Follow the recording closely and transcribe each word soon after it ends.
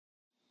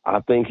I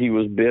think he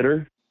was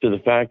bitter to the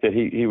fact that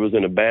he was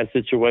in a bad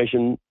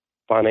situation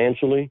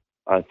financially.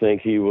 I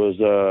think he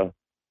was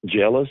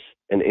jealous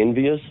and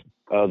envious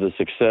of the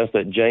success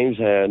that James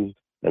had.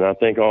 And I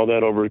think all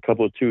that over a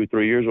couple of 2 or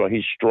 3 years while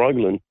he's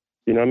struggling.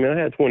 You know, I mean, I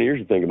had 20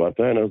 years to think about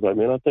that. And I was like,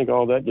 man, I think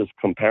all that just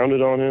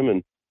compounded on him.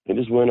 And he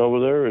just went over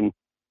there and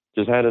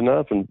just had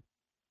enough and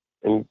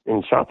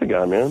shot the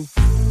guy, man.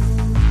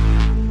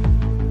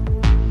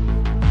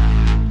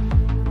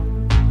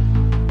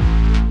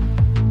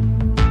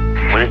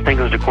 When this thing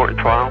goes to court and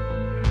trial,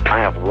 I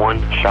have one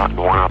shot and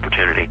one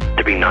opportunity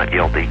to be not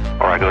guilty,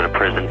 or I go to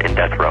prison and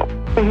death row.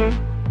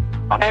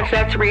 Mm-hmm.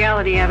 That's the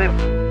reality of it.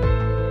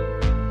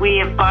 We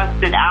have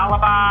busted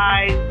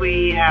alibis.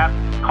 We have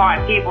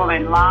caught people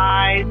in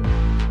lies.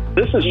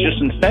 This is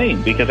just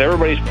insane because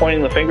everybody's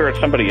pointing the finger at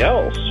somebody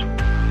else.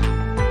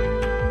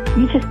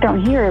 You just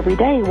don't hear every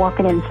day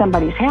walking in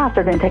somebody's house,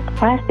 they're going to take the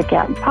plastic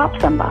out and pop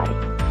somebody.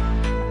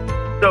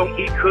 So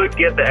he could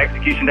get the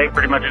execution date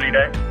pretty much any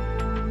day?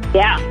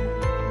 Yeah.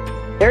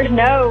 There's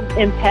no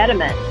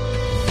impediment.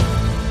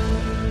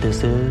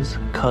 This is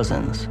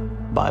Cousins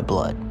by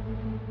Blood.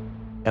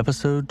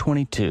 Episode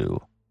 22,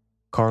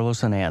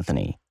 Carlos and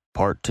Anthony,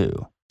 Part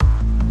 2.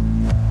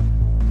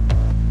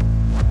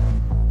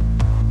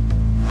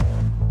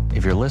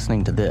 If you're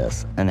listening to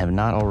this and have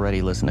not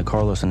already listened to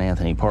Carlos and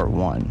Anthony Part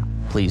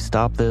 1, please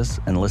stop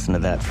this and listen to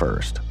that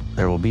first.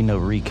 There will be no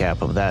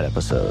recap of that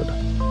episode.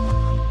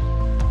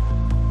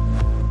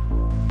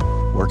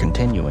 We're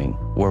continuing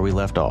where we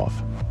left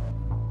off.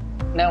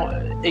 Now,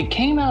 it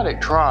came out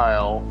at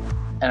trial,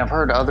 and I've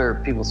heard other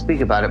people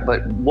speak about it,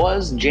 but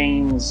was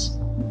James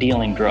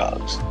dealing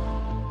drugs?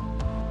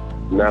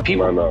 Not to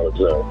my knowledge,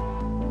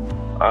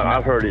 no.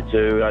 I've heard it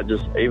too.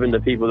 Even the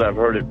people that I've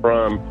heard it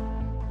from,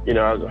 you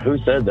know, who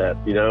said that?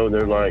 You know,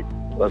 they're like,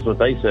 that's what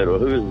they said. Well,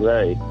 who is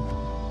they?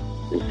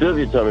 And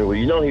Sylvia told me, well,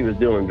 you know he was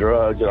doing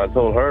drugs. And I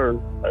told her,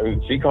 I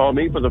mean, she called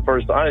me for the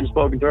first time. I hadn't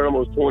spoken to her in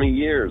almost 20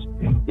 years.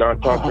 Now I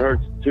talked to her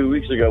 2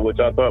 weeks ago, which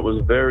I thought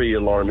was very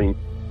alarming.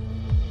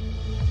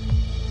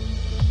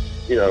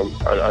 You know,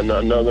 I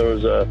know there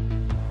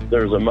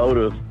was a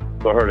motive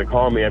for her to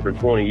call me after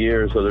 20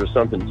 years, so there's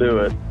something to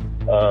it.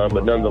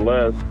 But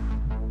nonetheless,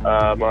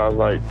 I was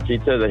like, she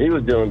said that he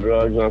was dealing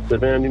drugs. And I said,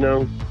 man, you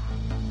know,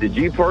 did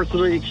you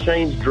personally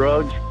exchange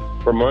drugs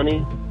for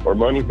money or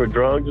money for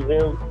drugs with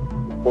him?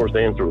 Of course,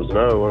 the answer was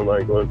no. I'm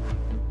like, well,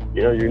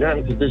 you know, you're not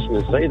in a position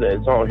to say that.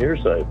 It's all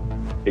hearsay.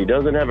 He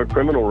doesn't have a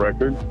criminal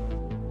record.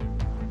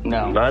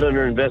 No. Not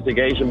under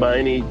investigation by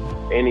any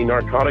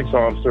narcotics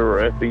officer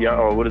or FBI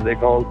or what do they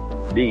call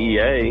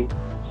DEA.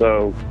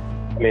 So,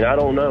 I mean, I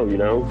don't know, you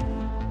know.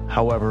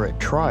 However, at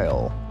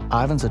trial,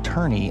 Ivan's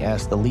attorney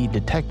asked the lead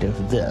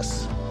detective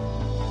this.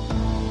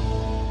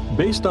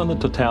 Based on the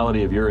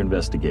totality of your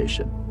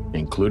investigation,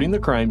 including the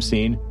crime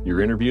scene,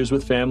 your interviews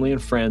with family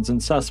and friends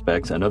and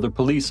suspects and other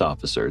police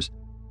officers,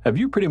 have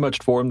you pretty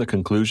much formed the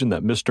conclusion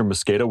that Mr.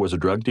 Mosqueda was a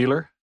drug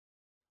dealer?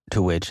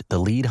 To which the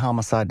lead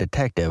homicide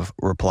detective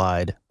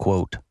replied,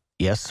 quote,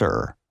 yes,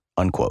 sir,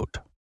 unquote.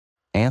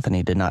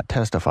 Anthony did not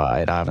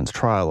testify at Ivan's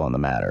trial on the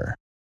matter,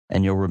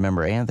 and you'll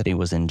remember Anthony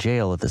was in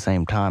jail at the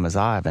same time as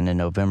Ivan in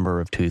November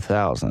of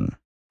 2000.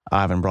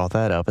 Ivan brought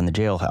that up in the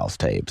jailhouse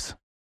tapes.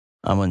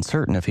 I'm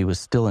uncertain if he was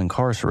still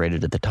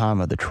incarcerated at the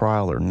time of the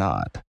trial or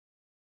not.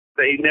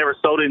 He never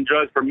sold any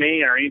drugs for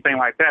me or anything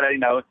like that, you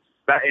know.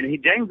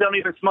 And James don't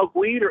even smoke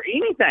weed or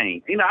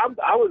anything. You know,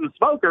 I was a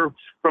smoker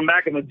from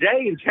back in the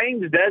day, and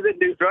James doesn't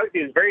do drugs.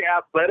 He's very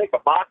athletic, a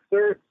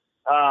boxer.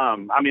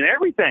 I mean,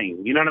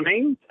 everything. You know what I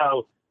mean?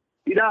 So,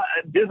 you know,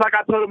 just like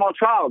I told him on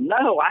trial,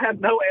 no, I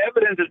have no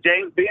evidence of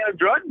James being a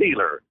drug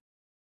dealer.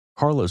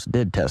 Carlos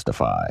did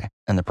testify,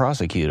 and the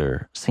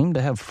prosecutor seemed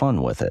to have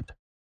fun with it.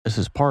 This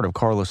is part of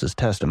Carlos's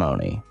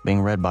testimony,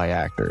 being read by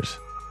actors.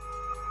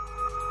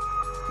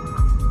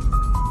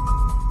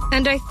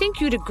 And I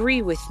think you'd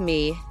agree with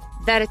me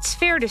that it's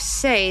fair to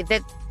say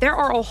that there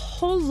are a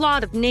whole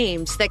lot of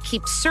names that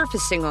keep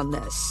surfacing on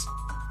this.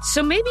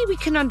 So maybe we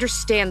can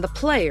understand the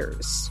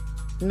players.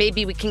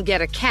 Maybe we can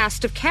get a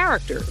cast of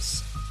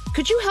characters.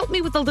 Could you help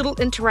me with a little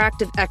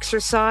interactive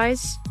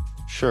exercise?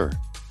 Sure.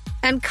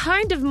 And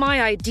kind of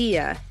my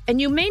idea,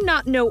 and you may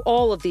not know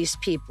all of these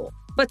people,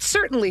 but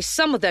certainly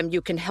some of them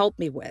you can help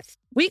me with.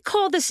 We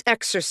call this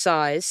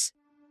exercise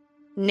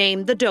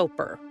Name the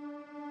Doper.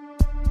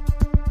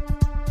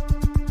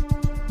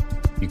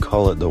 You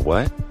call it the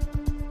what?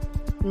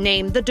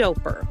 Name the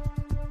Doper.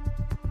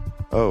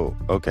 Oh,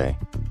 okay.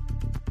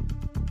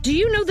 Do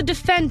you know the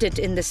defendant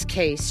in this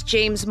case,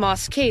 James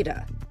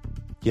Mosqueda?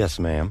 Yes,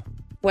 ma'am.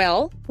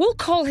 Well, we'll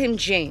call him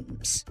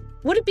James.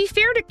 Would it be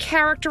fair to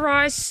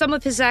characterize some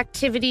of his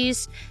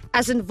activities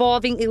as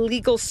involving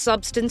illegal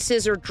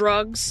substances or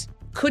drugs?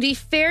 Could he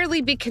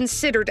fairly be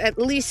considered, at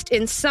least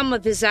in some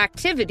of his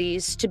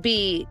activities, to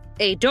be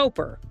a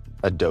doper?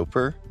 A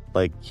doper?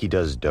 Like he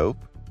does dope?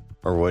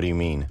 Or what do you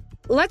mean?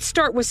 Let's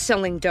start with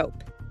selling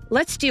dope.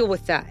 Let's deal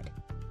with that.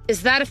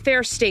 Is that a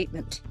fair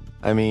statement?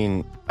 I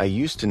mean, I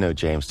used to know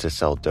James to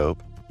sell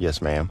dope.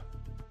 Yes, ma'am.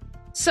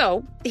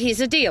 So,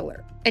 he's a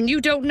dealer. And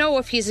you don't know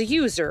if he's a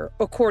user,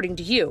 according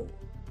to you.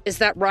 Is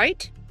that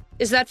right?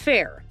 Is that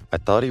fair? I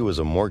thought he was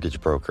a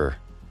mortgage broker.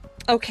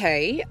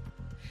 Okay.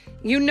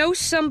 You know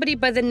somebody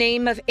by the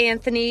name of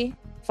Anthony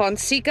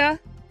Fonseca?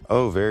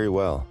 Oh, very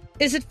well.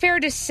 Is it fair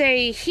to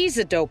say he's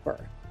a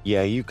doper?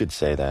 Yeah, you could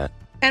say that.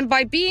 And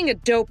by being a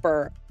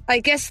doper, I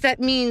guess that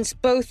means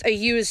both a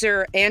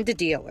user and a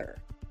dealer.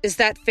 Is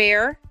that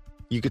fair?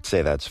 You could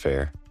say that's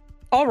fair.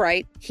 All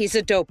right, he's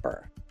a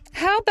doper.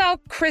 How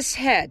about Chris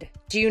Head?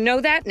 Do you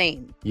know that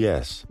name?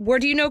 Yes. Where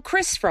do you know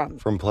Chris from?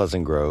 From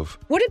Pleasant Grove.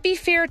 Would it be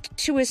fair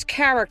to his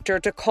character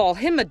to call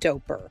him a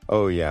doper?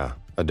 Oh, yeah,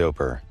 a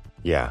doper.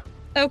 Yeah.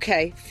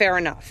 Okay, fair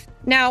enough.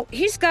 Now,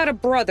 he's got a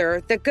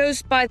brother that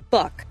goes by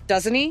Buck,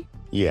 doesn't he?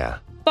 Yeah.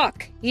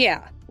 Buck,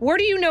 yeah. Where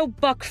do you know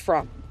Buck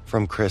from?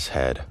 From Chris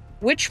Head.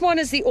 Which one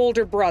is the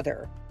older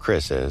brother?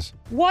 Chris is.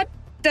 What?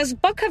 Does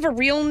Buck have a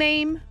real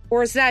name,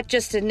 or is that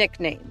just a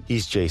nickname?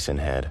 He's Jason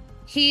Head.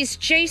 He's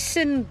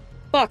Jason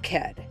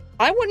Buckhead.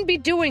 I wouldn't be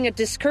doing a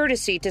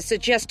discourtesy to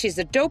suggest he's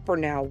a doper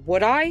now,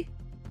 would I?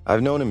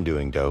 I've known him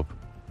doing dope.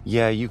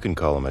 Yeah, you can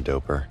call him a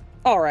doper.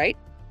 All right.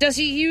 Does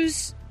he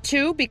use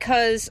two?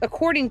 Because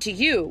according to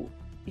you,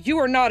 you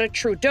are not a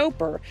true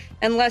doper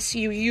unless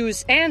you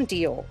use and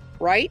deal,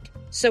 right?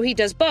 So he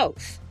does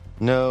both.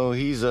 No,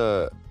 he's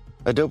a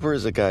doper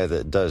is a guy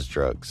that does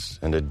drugs,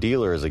 and a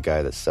dealer is a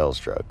guy that sells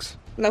drugs.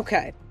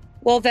 Okay.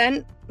 Well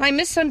then, I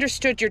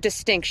misunderstood your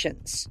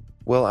distinctions.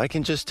 Well, I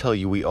can just tell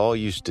you we all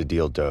used to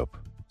deal dope,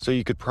 so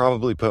you could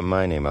probably put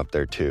my name up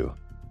there too.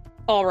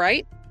 All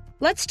right.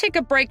 Let's take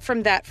a break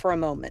from that for a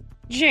moment.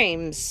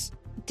 James,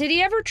 did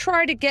he ever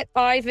try to get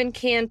Ivan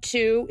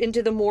Cantu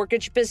into the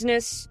mortgage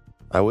business?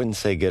 I wouldn't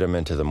say get him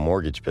into the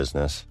mortgage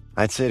business.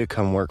 I'd say to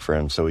come work for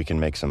him so we can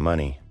make some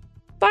money.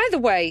 By the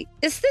way,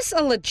 is this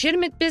a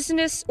legitimate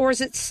business, or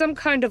is it some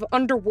kind of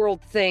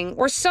underworld thing,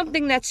 or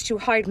something that's to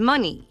hide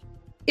money?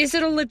 Is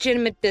it a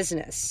legitimate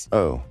business?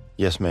 Oh,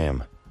 yes,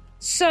 ma'am.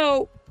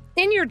 So,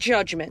 in your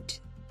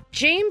judgment,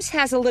 James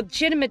has a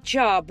legitimate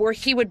job where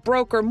he would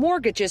broker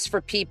mortgages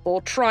for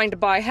people trying to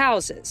buy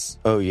houses.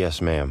 Oh,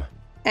 yes, ma'am.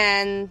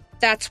 And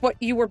that's what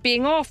you were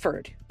being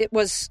offered. It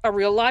was a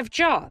real life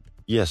job.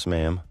 Yes,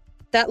 ma'am.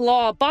 That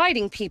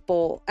law-abiding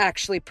people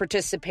actually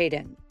participate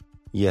in.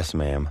 Yes,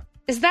 ma'am.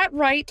 Is that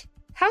right?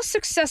 How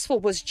successful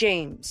was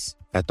James?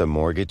 At the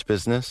mortgage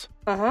business?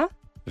 Uh-huh.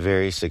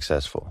 Very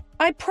successful.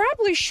 I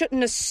probably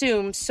shouldn't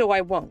assume, so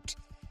I won't.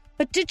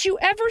 But did you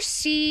ever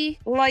see,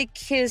 like,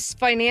 his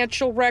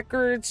financial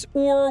records,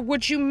 or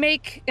would you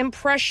make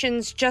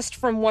impressions just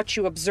from what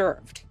you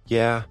observed?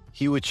 Yeah,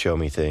 he would show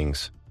me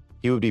things.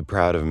 He would be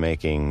proud of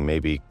making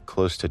maybe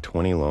close to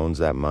 20 loans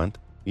that month.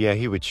 Yeah,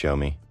 he would show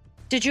me.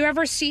 Did you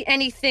ever see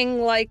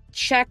anything like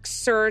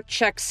checks or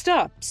check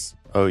stubs?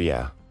 Oh,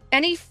 yeah.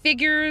 Any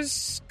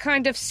figures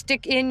kind of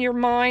stick in your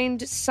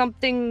mind?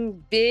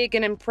 Something big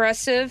and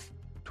impressive?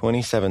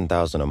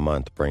 $27,000 a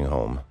month bring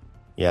home.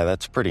 Yeah,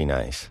 that's pretty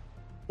nice.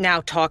 Now,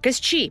 talk is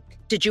cheap.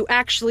 Did you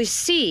actually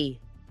see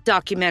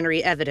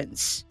documentary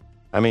evidence?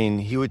 I mean,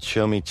 he would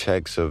show me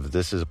checks of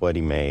this is what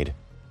he made,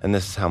 and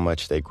this is how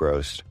much they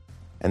grossed,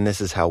 and this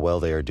is how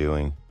well they are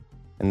doing,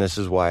 and this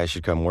is why I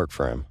should come work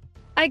for him.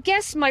 I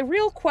guess my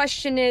real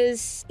question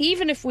is,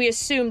 even if we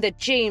assume that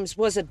James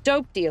was a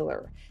dope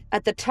dealer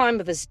at the time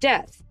of his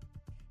death,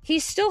 he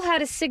still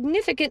had a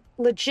significant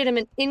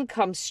legitimate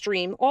income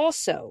stream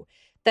also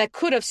that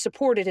could have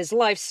supported his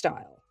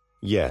lifestyle.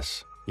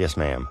 Yes. Yes,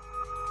 ma'am.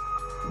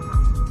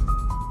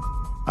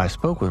 I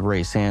spoke with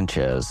Ray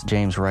Sanchez,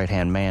 James'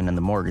 right-hand man in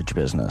the mortgage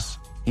business.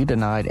 He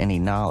denied any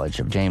knowledge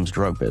of James'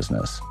 drug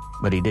business,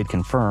 but he did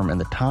confirm in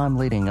the time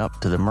leading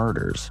up to the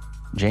murders,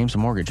 James'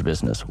 mortgage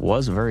business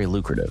was very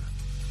lucrative.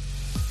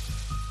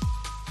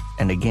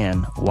 And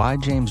again, why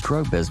James'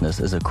 drug business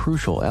is a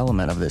crucial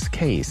element of this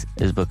case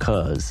is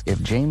because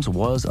if James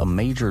was a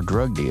major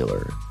drug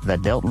dealer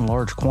that dealt in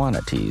large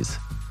quantities,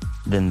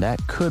 then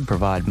that could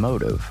provide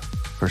motive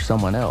for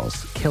someone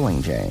else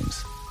killing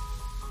James.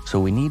 So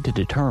we need to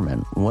determine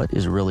what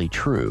is really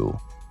true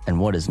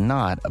and what is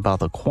not about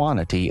the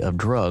quantity of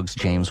drugs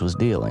James was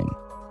dealing.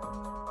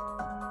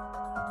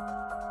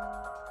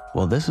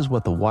 Well, this is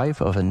what the wife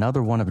of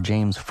another one of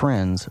James'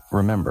 friends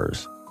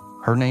remembers.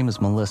 Her name is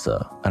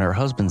Melissa, and her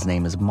husband's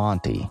name is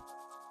Monty.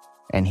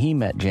 And he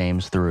met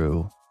James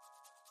through...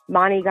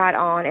 Monty got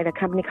on at a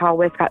company called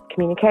Westcott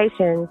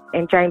Communications,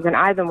 and James and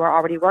Ivan were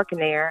already working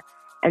there,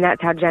 and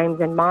that's how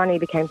James and Monty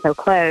became so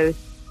close.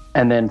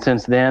 And then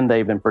since then,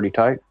 they've been pretty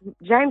tight?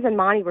 James and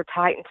Monty were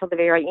tight until the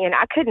very end.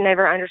 I could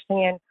never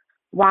understand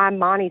why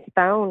Monty's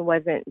phone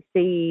wasn't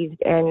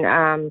seized,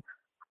 and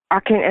I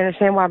couldn't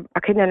understand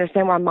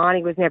why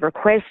Monty was never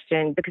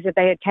questioned, because if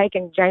they had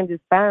taken James's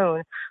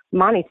phone,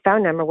 Monty's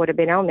phone number would have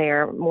been on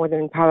there more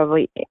than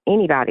probably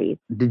anybody's.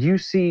 Did you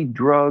see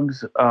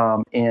drugs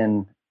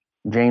in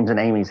James and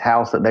Amy's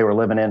house that they were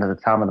living in at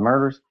the time of the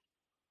murders?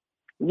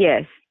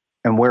 Yes.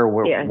 And where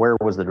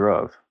was the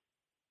drugs?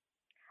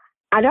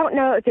 I don't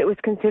know if it was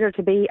considered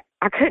to be.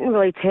 I couldn't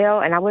really tell,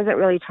 and I wasn't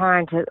really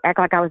trying to act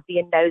like I was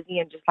being nosy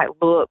and just like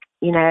look,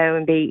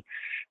 and be.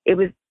 It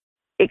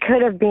it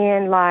could have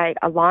been like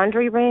a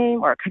laundry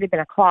room or it could have been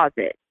a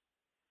closet.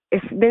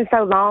 It's been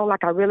so long,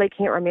 like I really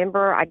can't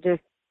remember. I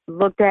just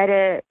looked at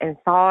it and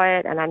saw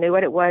it, and I knew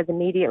what it was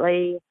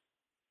immediately,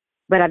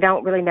 but I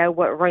don't really know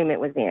what room it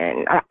was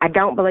in. I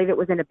don't believe it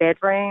was in a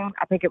bedroom.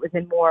 I think it was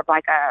in more of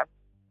like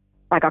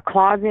a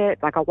closet,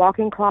 like a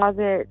walk-in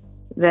closet.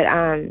 But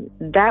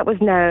that was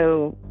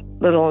no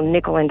little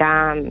nickel and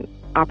dime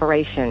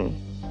operation.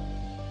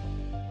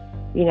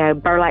 You know,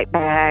 burlap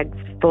bags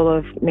full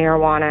of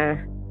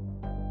marijuana,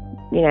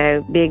 you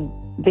know,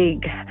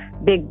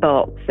 big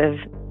bulks of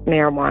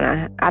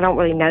marijuana. I don't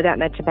really know that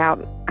much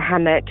about how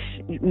much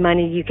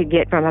money you could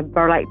get from a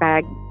burlap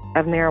bag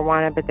of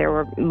marijuana, but there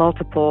were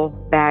multiple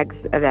bags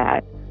of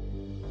that.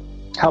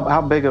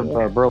 How big of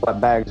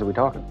burlap bags are we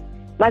talking?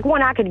 Like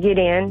one I could get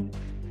in.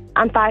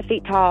 I'm 5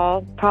 feet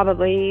tall,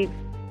 probably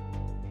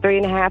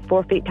 3.5,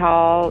 4 feet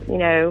tall, you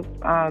know,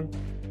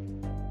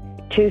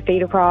 2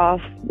 feet across,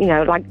 you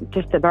know, like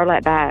just a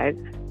burlap bag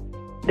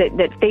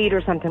that feed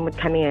or something would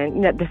come in,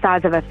 you know, the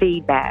size of a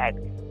feed bag.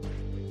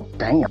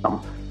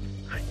 Damn.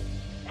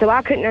 So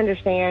I couldn't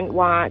understand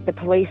why the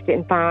police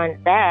didn't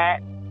find that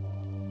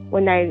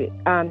when they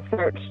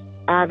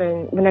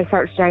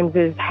searched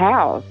James's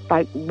house.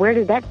 Like, where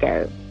did that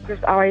go?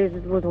 Just always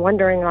was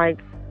wondering, like,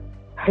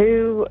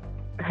 who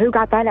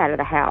got that out of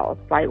the house?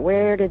 Like,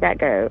 where did that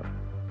go?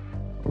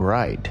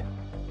 Right.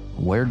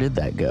 Where did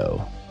that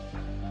go?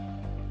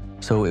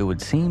 So it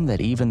would seem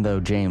that even though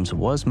James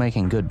was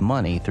making good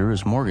money through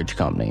his mortgage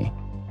company,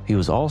 he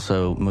was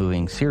also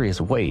moving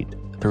serious weight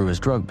through his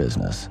drug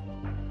business.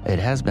 It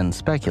has been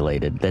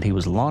speculated that he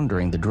was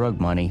laundering the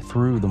drug money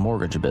through the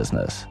mortgage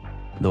business,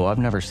 though I've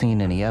never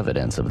seen any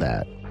evidence of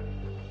that.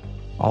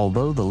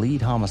 Although the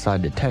lead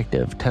homicide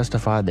detective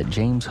testified that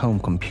James' home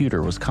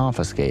computer was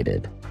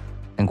confiscated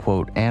and,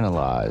 quote,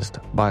 analyzed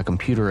by a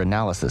computer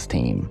analysis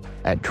team,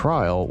 at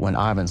trial when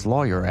Ivan's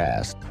lawyer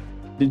asked,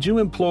 "Did you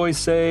employ,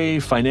 say,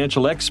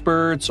 financial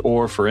experts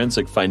or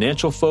forensic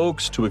financial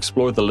folks to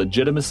explore the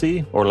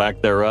legitimacy or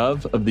lack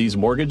thereof of these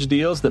mortgage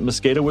deals that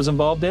Mosqueda was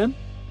involved in?"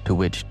 To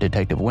which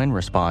Detective Wynn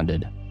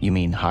responded, "You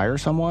mean hire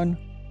someone?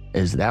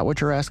 Is that what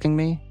you're asking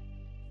me?"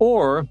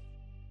 Or,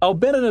 I'll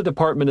bet in a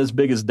department as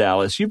big as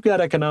Dallas, you've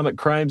got economic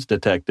crimes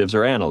detectives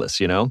or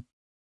analysts, you know?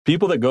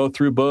 People that go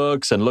through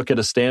books and look at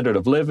a standard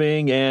of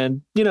living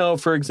and, you know,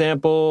 for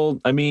example,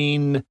 I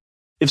mean,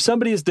 if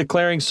somebody is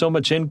declaring so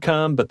much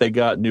income, but they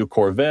got new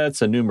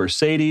Corvettes and new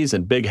Mercedes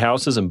and big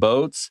houses and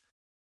boats,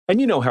 and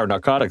you know how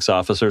narcotics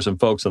officers and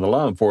folks in the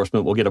law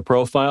enforcement will get a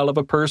profile of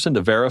a person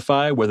to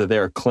verify whether they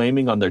are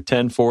claiming on their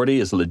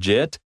 1040 is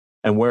legit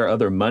and where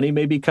other money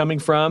may be coming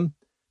from.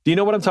 Do you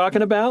know what I'm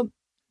talking about?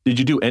 Did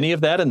you do any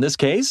of that in this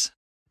case?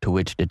 To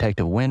which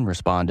Detective Wynn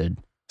responded,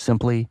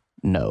 simply,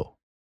 no.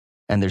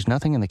 And there's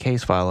nothing in the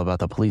case file about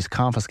the police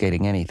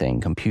confiscating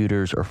anything,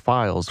 computers or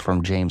files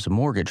from James'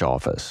 mortgage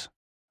office,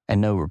 and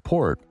no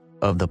report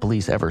of the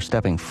police ever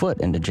stepping foot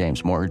into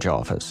James' mortgage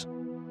office,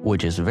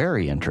 which is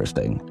very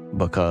interesting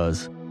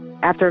because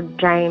after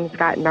James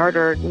got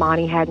murdered,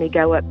 Monty had me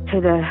go up to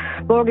the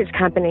mortgage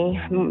company.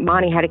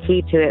 Monty had a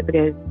key to it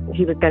because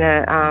he was going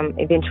to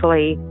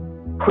eventually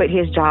quit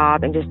his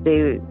job and just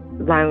do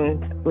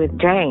loans with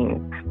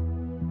James.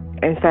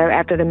 And so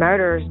after the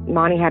murders,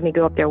 Monty had me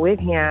go up there with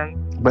him.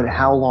 But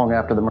how long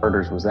after the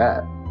murders was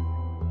that?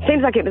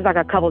 Seems like it was like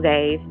a couple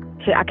days.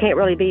 I can't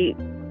really be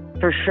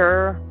for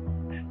sure.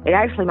 It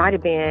actually might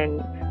have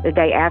been the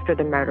day after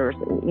the murders.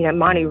 You know,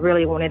 Monty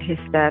really wanted his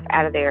stuff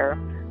out of there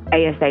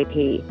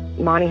ASAP.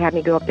 Monty had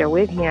me go up there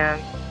with him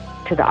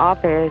to the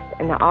office,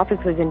 and the office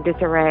was in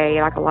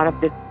disarray. Like, a lot of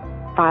the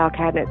file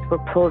cabinets were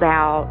pulled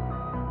out.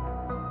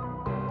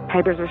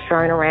 Papers were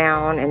strewn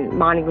around, and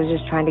Monty was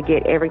just trying to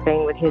get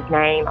everything with his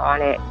name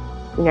on it,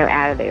 you know,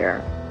 out of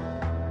there.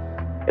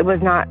 It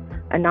was not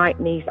a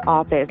nice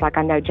office. Like,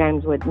 I know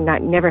James would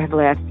never have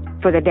left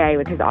for the day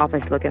with his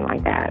office looking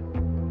like that.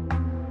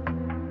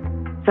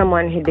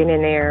 Someone had been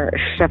in there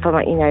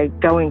shuffling, you know,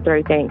 going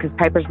through things, because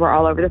papers were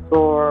all over the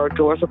floor,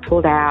 drawers were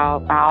pulled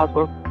out, files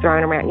were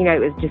thrown around. You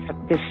know, it was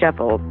just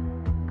shuffled.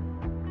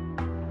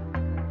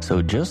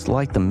 So just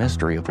like the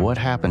mystery of what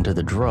happened to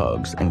the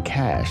drugs and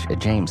cash at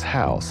James'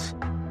 house,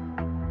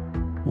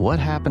 what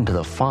happened to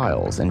the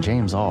files in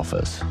James'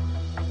 office?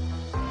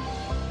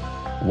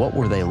 What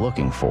were they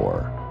looking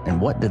for, and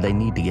what did they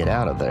need to get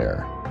out of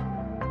there?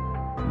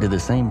 Did the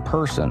same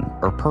person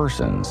or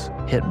persons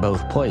hit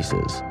both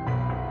places?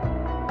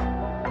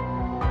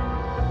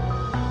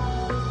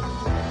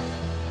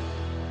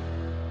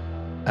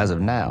 As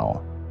of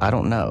now, I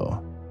don't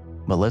know,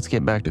 but let's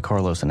get back to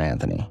Carlos and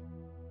Anthony.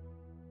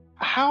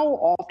 How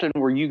often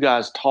were you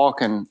guys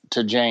talking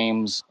to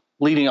James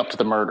leading up to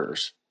the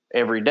murders?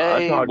 Every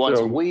day, once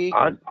a week?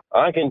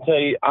 I can tell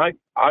you,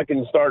 I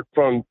can start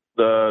from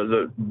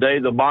the day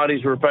the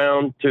bodies were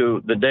found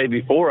to the day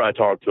before I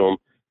talked to him.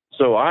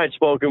 So I had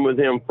spoken with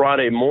him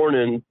Friday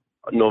morning,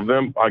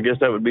 I guess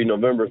that would be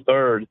November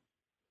 3rd.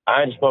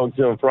 I had spoken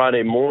to him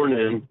Friday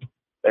morning,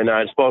 and I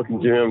had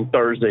spoken to him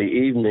Thursday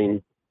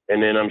evening,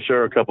 and then I'm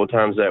sure a couple of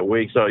times that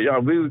week. So, yeah,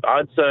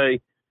 I'd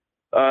say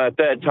At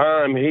that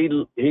time, he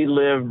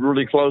lived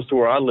really close to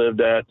where I lived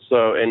at.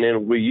 So, and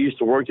then we used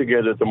to work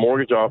together at the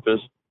mortgage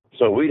office.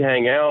 So we'd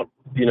hang out,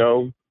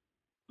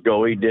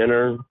 go eat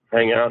dinner,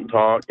 hang out and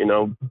talk.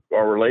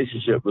 Our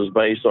relationship was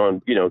based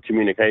on,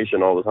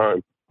 communication all the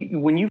time.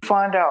 When you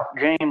find out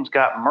James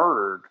got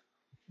murdered,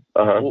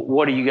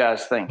 what are you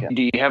guys thinking?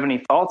 Do you have any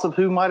thoughts of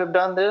who might have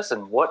done this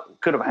and what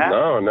could have happened?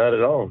 No, not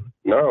at all.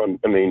 No,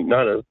 I mean,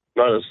 not a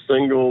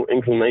single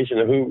inclination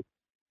of who.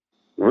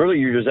 Really,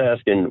 you're just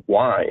asking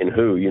why and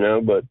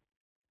who, but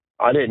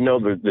I didn't know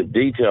the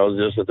details,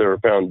 just that they were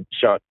found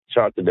shot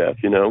to death,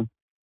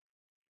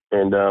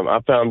 And I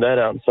found that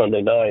out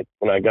Sunday night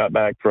when I got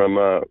back from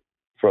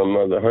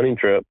the hunting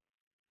trip.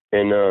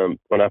 And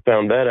when I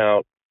found that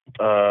out,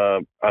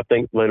 I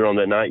think later on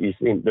that night,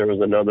 there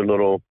was another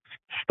little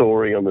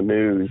story on the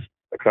news.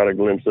 I caught a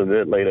glimpse of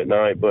it late at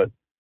night. But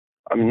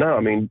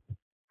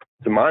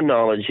to my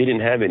knowledge, he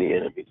didn't have any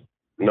enemies.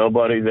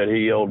 Nobody that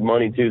he owed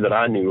money to that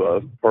I knew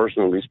of,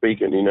 personally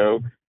speaking,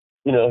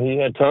 he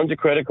had tons of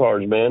credit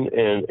cards, man,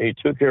 and he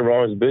took care of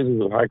all his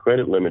business with high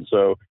credit limits.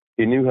 So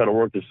he knew how to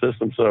work the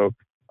system. So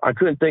I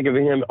couldn't think of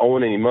him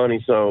owing any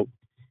money.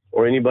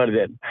 Or anybody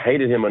that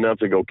hated him enough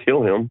to go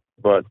kill him.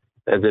 But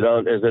as it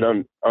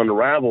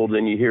unraveled,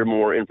 then you hear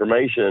more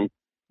information.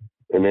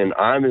 And then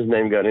Ivan's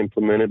name got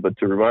implemented. But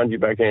to remind you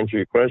back to answer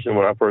your question,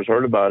 when I first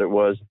heard about it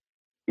was,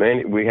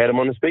 man, we had him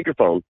on the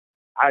speakerphone.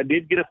 I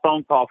did get a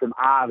phone call from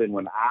Ivan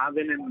when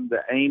Ivan and the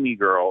Amy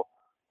girl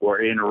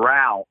were en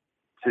route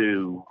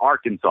to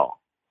Arkansas.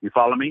 You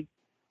follow me?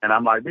 And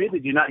I'm like, man,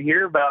 did you not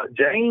hear about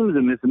James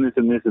and this and this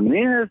and this and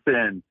this?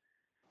 And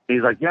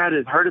he's like, yeah, I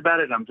just heard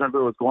about it. And I'm trying to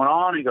figure out what's going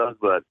on. He goes,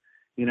 but,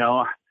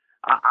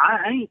 I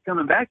ain't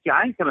coming back here.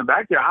 I ain't coming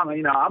back there.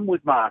 I'm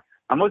with my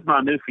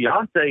new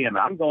fiance, and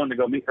I'm going to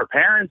go meet her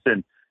parents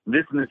and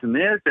this and this and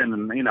this.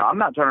 And, I'm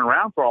not turning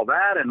around for all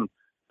that. And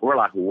we're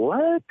like,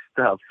 what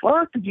the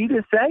fuck did you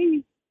just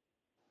say?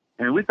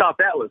 And we thought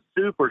that was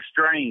super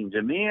strange.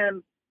 And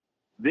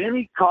then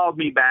he called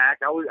me back.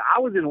 I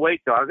was in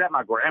Waco. I was at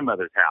my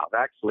grandmother's house,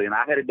 actually, and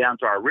I headed down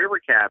to our river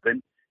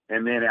cabin.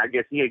 And then I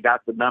guess he had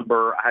got the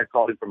number. I had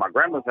called him from my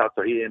grandmother's house,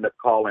 so he ended up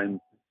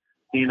calling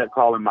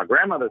my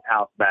grandmother's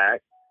house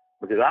back,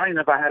 because I don't even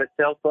know if I had a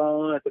cell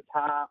phone at the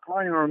time. I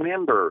don't even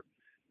remember.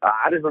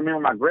 I just remember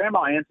my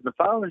grandma answered the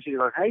phone, and she's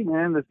like, hey,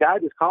 man, this guy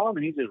just called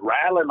me. He's just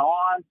rattling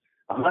on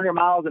 100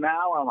 miles an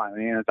hour. I'm like,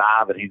 man, it's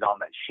Ivan. He's on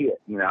that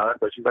shit,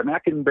 So she's like, man, I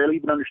can barely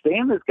even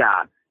understand this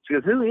guy. She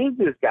goes, who is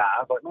this guy?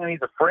 I was like, man,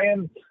 he's a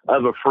friend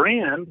of a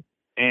friend,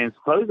 and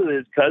supposedly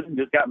his cousin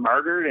just got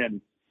murdered, and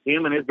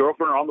him and his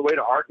girlfriend are on the way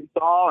to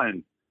Arkansas,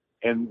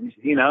 and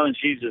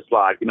she's just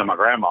like, my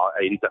grandma,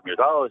 80-something years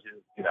old,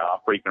 she's, I'm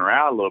freaking her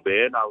out a little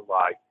bit. And I was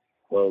like,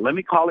 well, let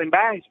me call him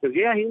back. She goes,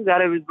 yeah, he was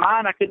out of his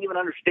mind. I couldn't even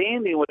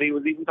understand him, what he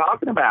was even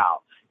talking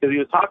about, because he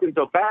was talking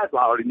so fast. I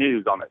already knew he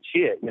was on that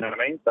shit, you know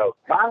what I mean? So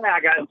finally I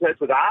got in touch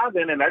with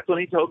Ivan, and that's when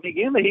he told me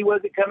again that he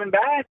wasn't coming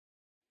back.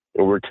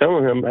 And we're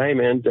telling him, hey,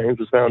 man, James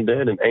was found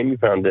dead and Amy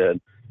found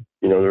dead.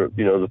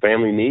 The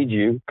family needs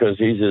you because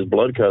he's his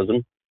blood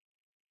cousin.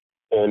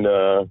 And,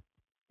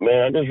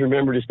 man, I just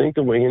remember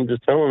distinctively him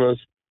just telling us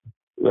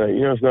that,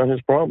 it's not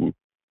his problem.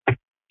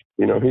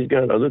 He's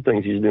got other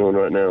things he's doing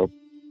right now.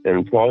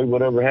 And probably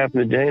whatever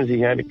happened to James, he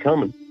had it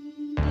coming.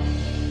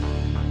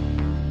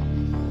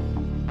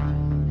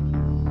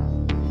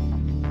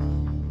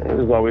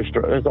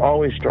 It's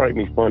always struck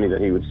me funny that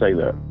he would say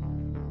that.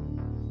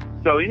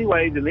 So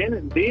anyways, and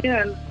then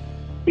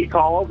he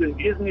calls and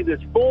gives me this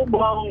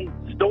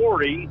full-blown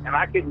story, and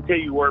I couldn't tell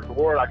you word for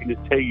word. I can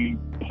just tell you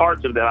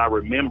parts of that I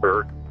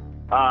remember,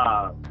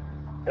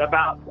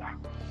 about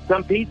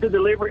some pizza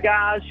delivery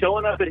guy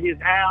showing up at his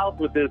house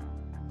with this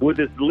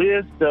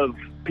list of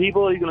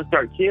people he's going to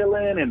start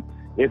killing, and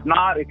if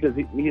not, because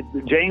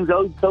James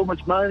owed so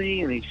much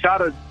money, and he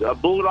shot a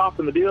bullet off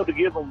in the deal to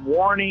give him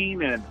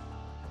warning, and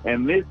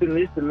this and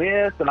this and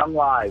this, and I'm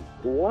like,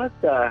 what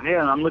the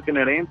hell? And I'm looking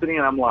at Anthony,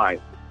 and I'm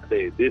like,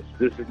 dude, this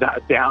is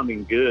not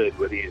sounding good,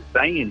 what he is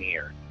saying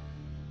here.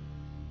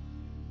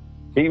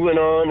 He went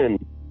on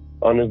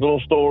his little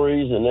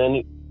stories, and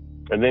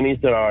then he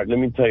said, all right, let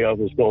me tell you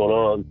what's going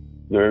on.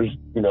 There's,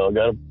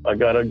 I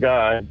got a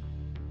guy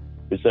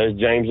who says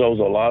James owes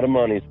a lot of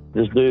money.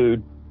 This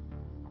dude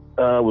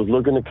was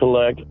looking to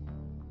collect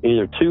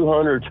either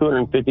 $200,000 or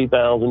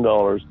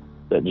 $250,000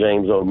 that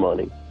James owed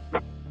money.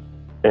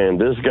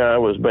 And this guy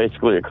was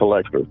basically a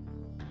collector.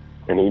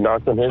 And he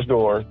knocked on his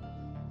door,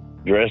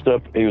 dressed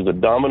up. He was a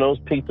Domino's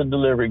pizza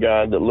delivery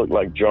guy that looked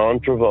like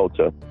John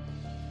Travolta.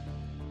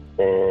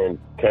 And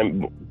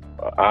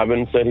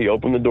Ivan said he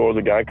opened the door.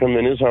 The guy come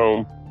in his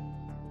home,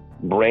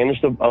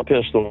 brandished a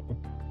pistol,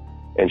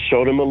 and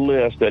showed him a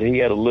list that he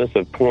had a list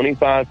of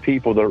 25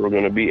 people that were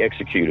going to be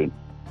executed.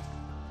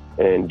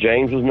 And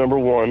James was number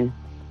 1,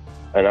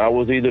 and I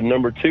was either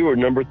number 2 or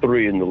number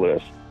 3 in the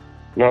list.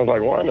 And I was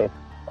like, why in the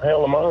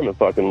hell am I on the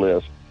fucking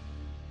list?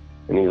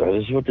 And he's like,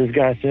 this is what this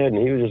guy said. And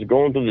he was just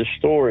going through this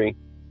story.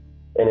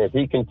 And as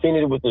he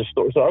continued with this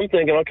story, so I'm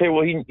thinking, okay,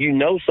 well, you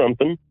know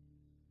something.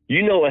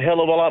 You know a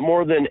hell of a lot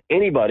more than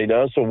anybody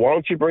does. So why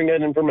don't you bring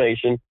that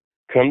information,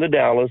 come to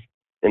Dallas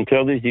and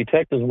tell these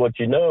detectives what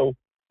you know,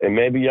 and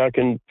maybe y'all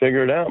can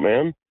figure it out,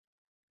 man.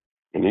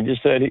 And he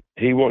just said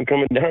he wasn't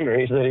coming down there.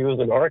 He said he was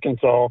in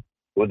Arkansas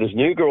with his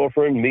new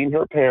girlfriend, meeting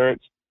her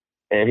parents,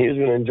 and he was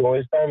going to enjoy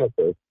his time with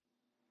her.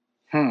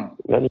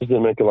 That just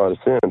didn't make a lot of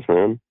sense,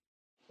 man.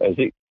 As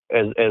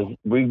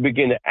we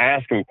begin to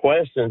ask him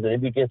questions and he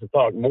begins to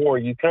talk more,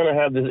 you kind of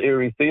have this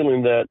eerie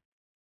feeling that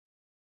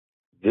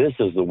this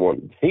is the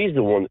one. He's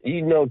the one.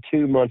 You know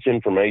too much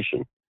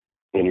information,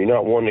 and you're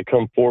not wanting to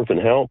come forth and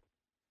help.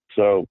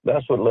 So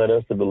that's what led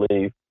us to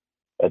believe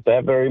at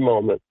that very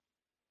moment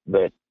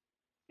that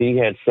he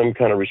had some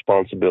kind of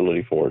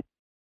responsibility for it.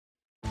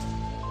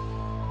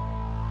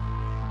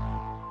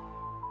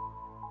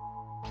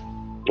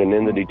 And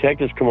then the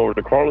detectives come over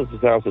to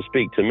Carlos's house to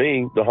speak to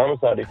me, the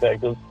homicide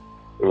detectives.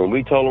 And when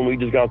we told them we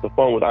just got off the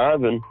phone with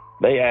Ivan,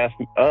 they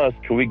asked us,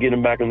 can we get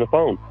him back on the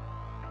phone?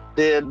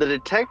 Did the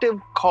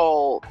detective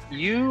call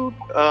you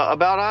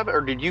about Ivan,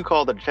 or did you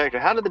call the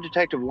detective? How did the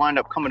detective wind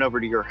up coming over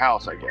to your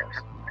house, I guess?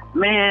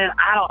 Man,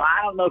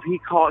 I don't know if he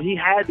called. He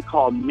had to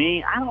call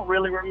me. I don't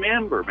really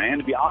remember, man.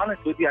 To be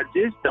honest with you, I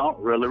just don't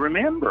really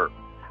remember.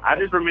 I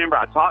just remember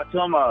I talked to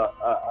him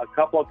a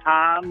couple of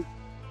times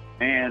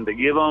and to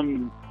give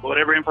them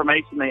whatever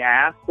information they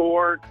asked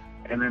for.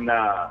 And then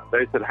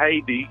they said,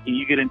 hey, can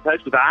you get in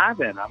touch with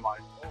Ivan? I'm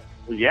like,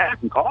 well, yeah, I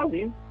can call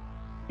him,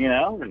 you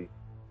know. And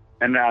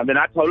then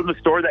I told him the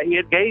story that he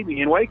had gave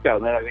me in Waco.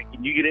 And they're like,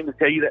 can you get him to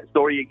tell you that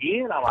story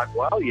again? I'm like,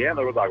 well, yeah. And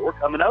they were like, we're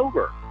coming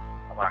over.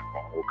 I'm like,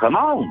 well, come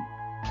on.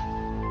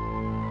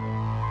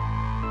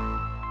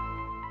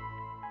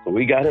 So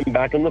we got him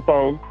back on the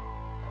phone.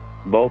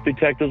 Both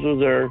detectives was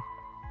there.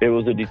 It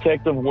was a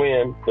Detective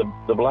Wynn,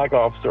 the black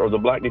officer, or the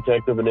black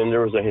detective, and then there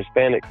was a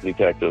Hispanic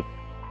detective.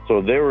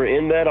 So they were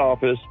in that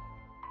office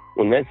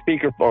when that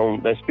speaker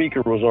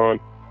was on,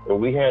 and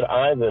we had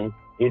Ivan.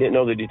 He didn't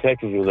know the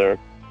detectives were there,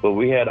 but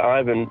we had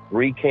Ivan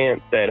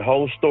recant that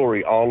whole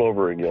story all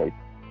over again.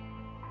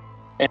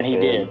 And he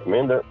did.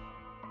 Man,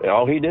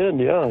 all he did,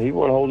 yeah. He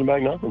wasn't holding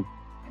back nothing.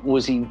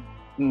 Was he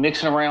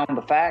mixing around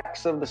the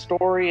facts of the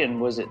story,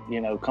 and was it,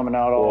 coming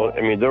out all? Well,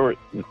 I mean,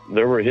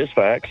 there were his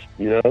facts,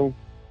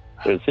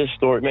 It's his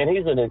story. Man,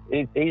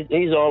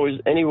 he's always,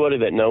 anybody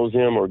that knows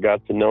him or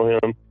got to know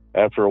him,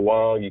 after a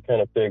while, you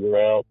kind of figure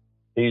out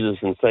he's a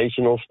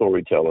sensational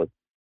storyteller.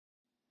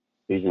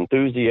 He's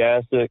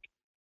enthusiastic,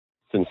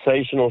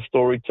 sensational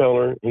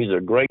storyteller. He's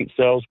a great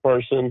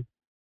salesperson.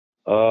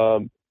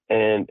 And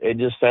it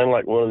just sounded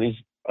like one of these,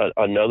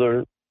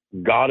 another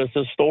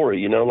goddess's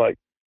story, like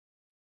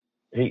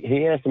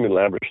he has some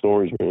elaborate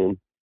stories, man.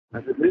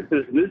 This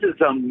is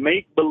some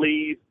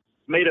make-believe,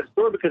 made-up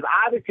story, because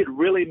Ivan could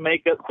really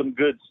make up some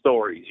good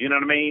stories. You know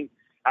what I mean?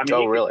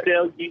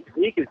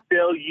 He could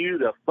sell you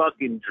the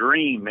fucking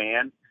dream,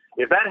 man.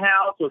 If that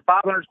house was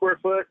 500 square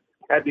foot,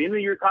 at the end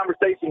of your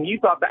conversation, you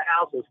thought that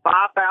house was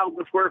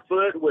 5,000 square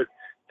foot with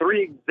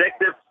 3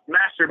 executive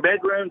master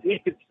bedrooms, he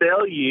could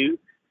sell you.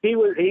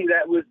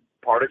 That was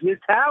part of his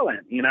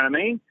talent. You know what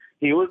I mean?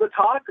 He was a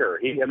talker.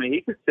 He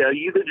could sell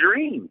you the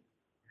dream.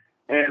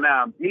 And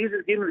he's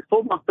just giving me the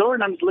full story,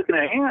 and I'm just looking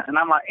at Ant, and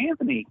I'm like,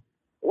 Anthony,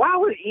 why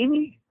would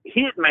any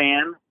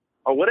hitman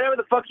or whatever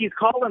the fuck he's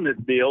calling this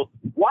deal,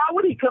 why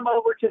would he come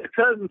over to the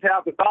cousin's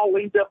house that's all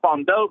linked up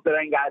on dope that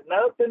ain't got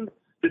nothing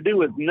to do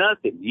with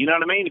nothing? You know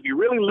what I mean? If you're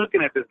really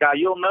looking at this guy,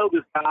 you'll know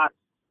this guy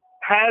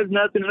has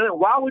nothing to do.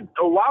 Why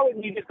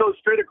wouldn't you just go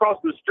straight across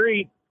the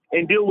street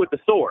and deal with the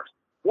source?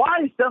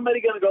 Why is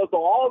somebody going to go through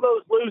all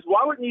those loops?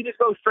 Why wouldn't you just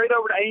go straight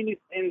over to Amy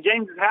and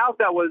James's house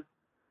that was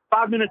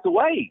 5 minutes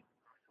away?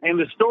 And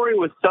the story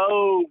was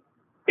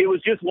it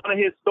was just one of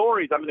his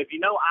stories. I mean, if you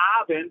know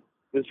Ivan,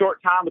 the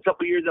short time, a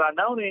couple of years that I've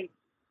known him,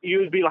 you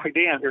would be like,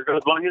 damn, here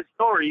goes one of his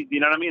stories. You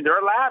know what I mean? They're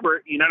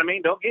elaborate. You know what I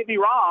mean? Don't get me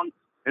wrong.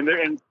 And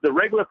the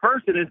regular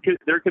person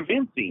they're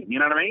convincing. You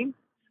know what I mean?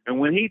 And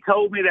when he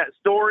told me that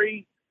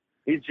story,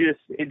 it just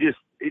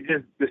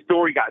the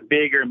story got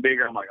bigger and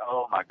bigger. I'm like,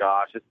 oh my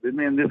gosh,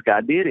 man, this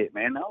guy did it,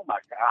 man. Oh my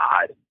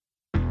God.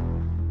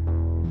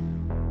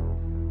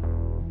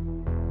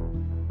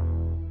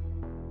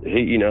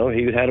 He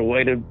had a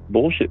way to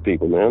bullshit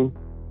people, man.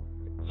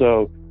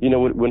 So,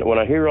 when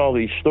I hear all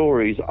these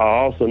stories, I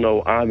also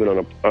know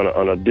Ivan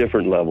on a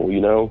different level,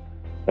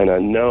 and I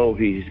know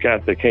he's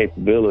got the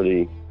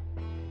capability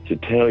to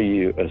tell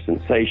you a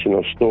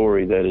sensational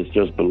story that is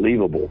just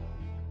believable.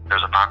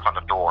 There's a knock on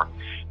the door,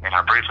 and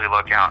I briefly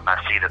look out and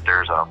I see that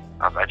there's a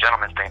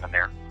gentleman standing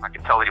there. I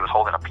could tell that he was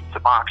holding a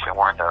pizza box and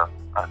wearing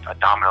a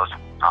Domino's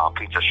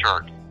pizza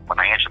shirt. When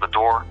I answer the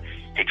door,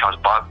 he comes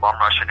bum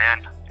rushing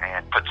in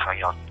and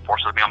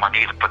forces me on my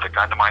knees and puts a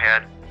gun to my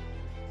head.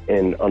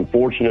 And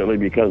unfortunately,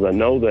 because I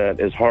know that,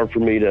 it's hard for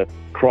me to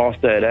cross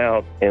that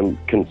out and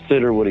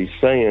consider what he's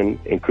saying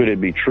and could it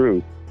be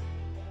true.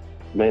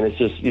 Man, it's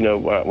just,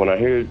 when I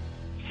hear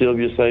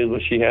Sylvia say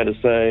what she had to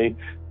say,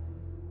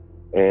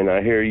 and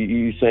I hear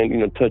you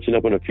saying, touching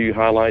up on a few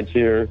highlights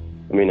here,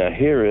 I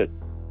hear it,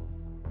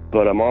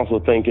 but I'm also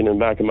thinking in the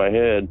back of my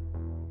head,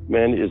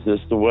 man, is this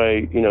the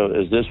way,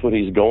 is this what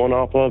he's going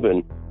off of?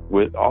 And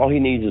with all he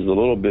needs is a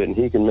little bit, and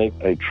he can make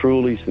a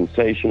truly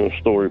sensational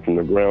story from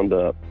the ground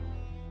up.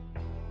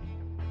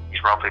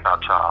 He's roughly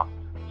about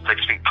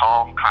 6 feet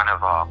tall, kind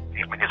of,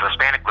 he's a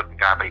Hispanic-looking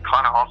guy, but he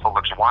kind of also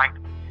looks white,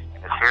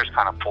 and his hair's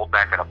kind of pulled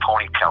back in a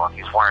ponytail, and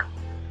he's wearing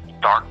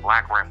dark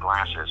black rimmed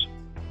glasses.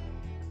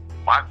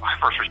 My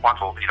first response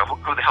was,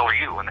 who the hell are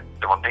you? And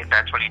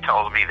that's when he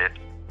tells me that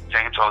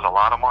James owes a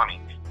lot of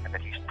money, and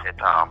that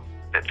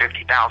that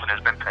 $50,000 has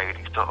been paid.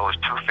 He still owes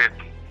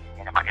 $250,000.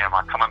 And am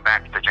I coming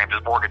back to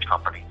James's mortgage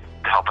company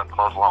to help him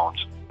close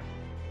loans?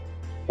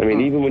 I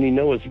mean, even when you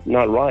know it's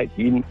not right,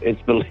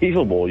 it's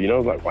believable.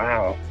 It's like,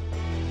 wow.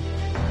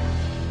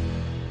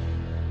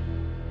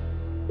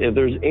 If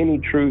there's any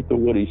truth to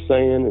what he's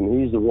saying, and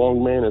he's the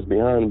wrong man that's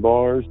behind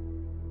bars,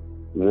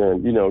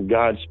 then,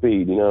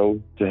 Godspeed,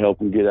 to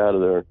help him get out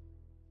of there.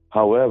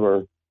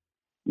 However,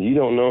 you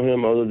don't know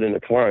him other than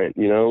a client,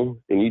 and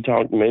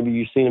maybe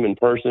you've seen him in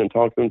person and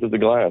talked to him through the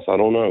glass. I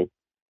don't know.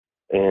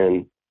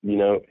 And, he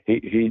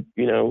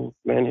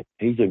man,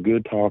 he's a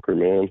good talker,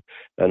 man.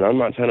 And I'm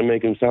not trying to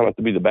make him sound like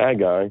to be the bad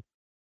guy.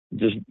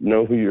 Just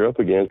know who you're up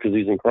against, because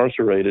he's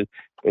incarcerated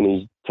and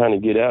he's trying to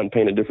get out and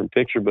paint a different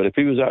picture. But if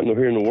he was out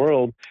here in the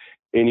world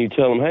and you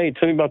tell him, hey,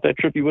 tell me about that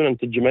trip you went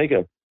into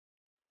Jamaica.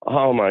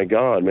 Oh, my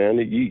God, man.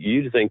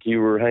 You'd think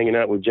you were hanging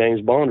out with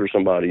James Bond or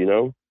somebody,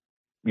 You're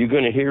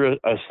going to hear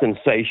a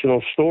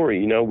sensational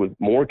story, with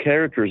more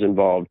characters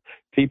involved,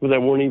 people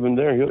that weren't even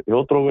there.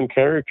 He'll throw in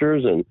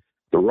characters and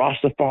the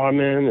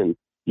Rastafari, and,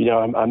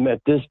 I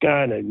met this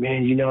guy, and,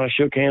 man, I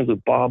shook hands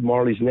with Bob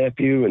Marley's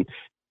nephew, and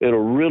it'll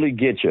really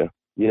get you,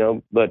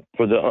 But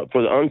for the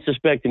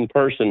unsuspecting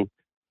person,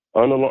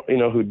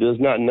 who does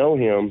not know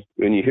him,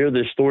 when you hear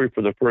this story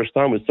for the first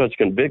time with such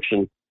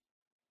conviction,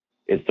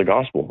 it's the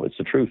gospel. It's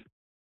the truth.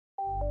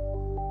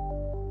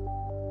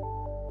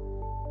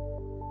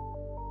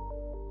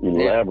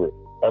 Elaborate.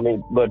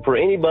 But for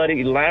anybody,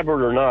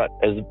 elaborate or not,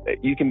 as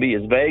you can be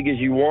as vague as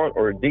you want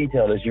or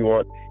detailed as you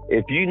want.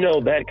 If you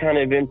know that kind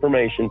of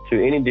information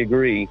to any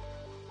degree,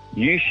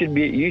 you should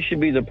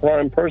be the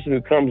prime person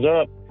who comes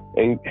up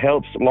and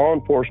helps law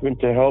enforcement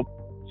to help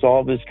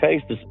solve this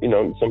case,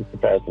 in some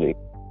capacity.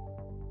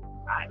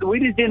 We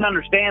just didn't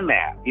understand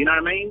that. You know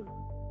what I mean?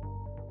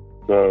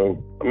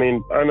 So,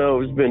 I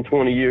know it's been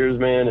 20 years,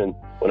 man, and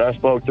when I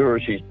spoke to her,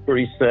 she's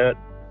pretty set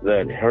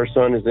that her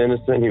son is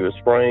innocent. He was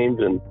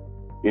framed, and,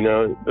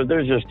 but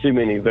there's just too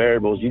many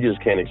variables you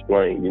just can't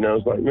explain.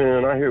 It's like,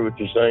 man, I hear what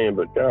you're saying,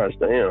 but gosh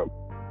damn.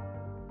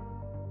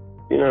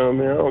 I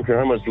don't care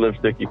how much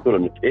lipstick you put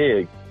on the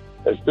pig.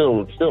 It's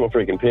still a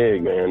freaking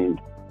pig, man.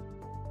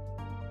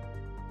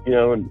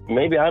 And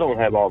maybe I don't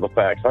have all the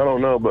facts. I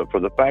don't know, but for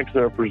the facts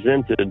that are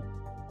presented,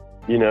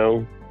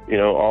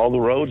 all the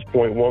roads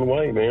point one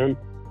way, man.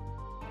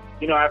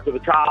 After the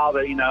trial,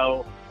 that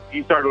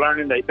you started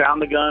learning they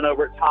found the gun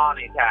over at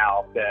Tawny's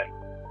house,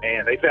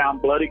 and they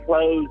found bloody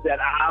clothes at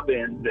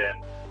Ivan's,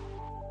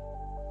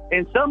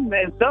 and some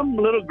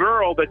little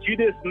girl that you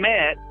just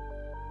met,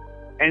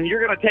 and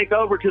you're going to take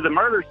over to the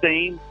murder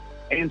scene,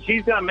 and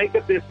she's going to make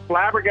up this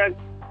flabbergasted.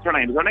 Her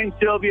name's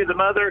Sylvia. The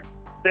mother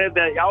said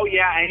that, oh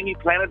yeah, Amy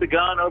planted the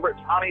gun over at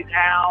Tawny's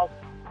house.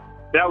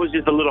 That was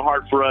just a little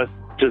hard for us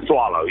to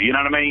swallow. You know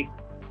what I mean?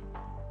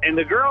 And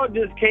the girl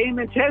just came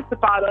and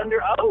testified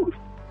under oath.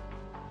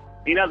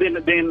 Then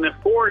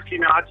of course,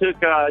 I took,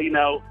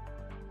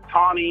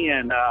 Tawny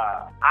and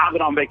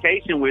Ivan on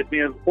vacation with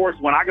me. And of course,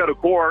 when I go to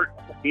court,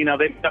 they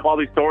make up all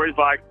these stories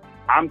like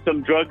I'm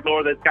some drug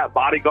lord that's got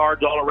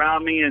bodyguards all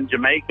around me in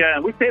Jamaica.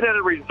 And we stayed at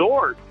a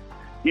resort,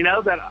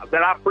 that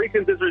I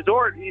frequent this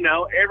resort,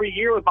 every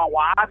year with my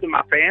wife and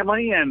my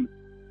family. And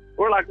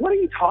we're like, what are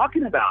you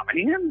talking about,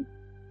 man?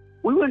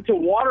 We went to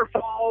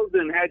waterfalls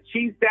and had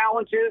cheese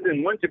sandwiches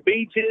and went to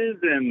beaches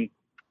and,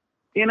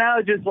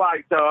 just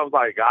like, so I was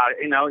like, God,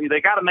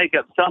 they got to make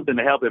up something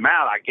to help him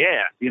out, I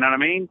guess. You know what I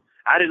mean?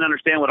 I didn't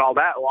understand what all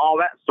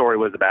that story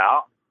was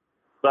about.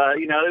 But,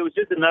 it was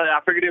just I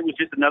figured it was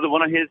just another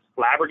one of his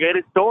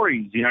flabbergasted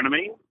stories. You know what I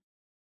mean?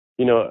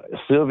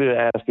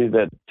 Sylvia asked me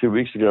that 2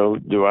 weeks ago,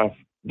 do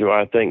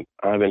I think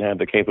Ivan had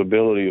the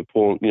capability of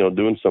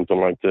doing something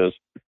like this?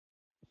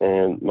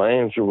 And my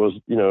answer was,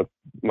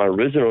 my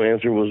original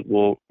answer was,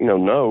 well,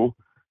 no.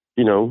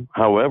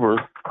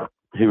 However,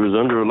 he was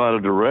under a lot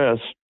of duress.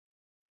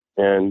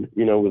 And,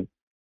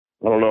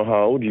 I don't know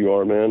how old you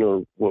are, man,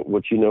 or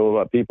what you know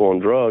about people on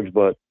drugs,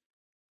 but,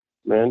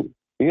 man,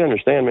 you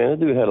understand, man, that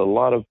dude had a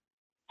lot of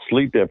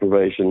sleep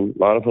deprivation,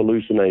 a lot of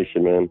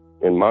hallucination, man.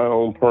 In my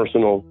own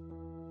personal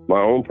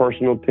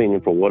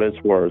opinion, for what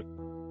it's worth,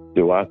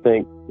 do I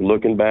think,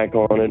 looking back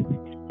on it,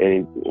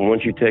 and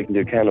once you take into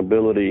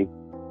accountability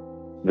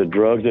the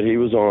drugs that he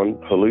was on,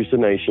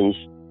 hallucinations,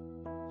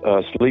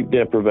 sleep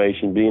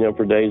deprivation, being up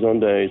for days on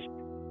days,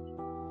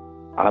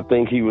 I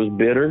think he was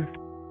bitter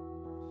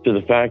to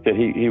the fact that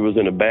he was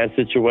in a bad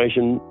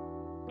situation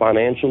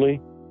financially.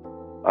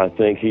 I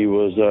think he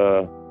was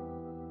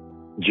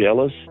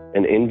jealous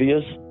and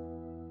envious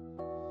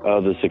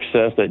of the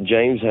success that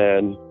James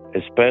had,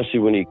 especially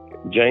when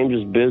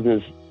James's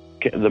business,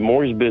 the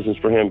mortgage business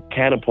for him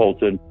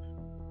catapulted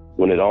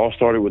when it all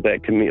started with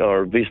that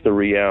Vista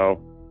Real,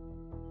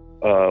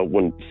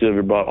 when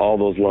Sylvia brought all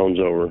those loans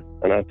over.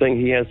 And I think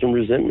he has some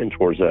resentment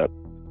towards that.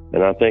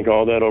 And I think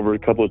all that over a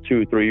couple of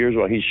 2 or 3 years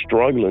while he's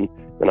struggling,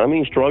 and I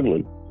mean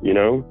struggling, you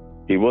know,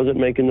 he wasn't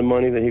making the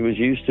money that he was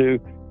used to,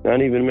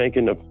 not even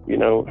making he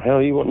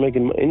wasn't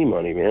making any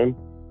money, man.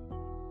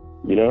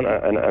 You know,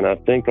 and I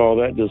think all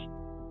that just,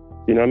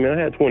 you know, I mean, I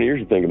had 20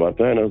 years to think about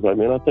that, and I was like,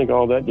 man, I think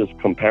all that just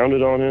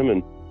compounded on him,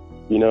 and,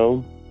 you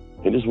know,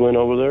 he just went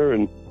over there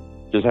and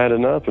just had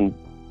enough and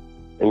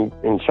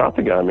shot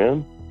the guy,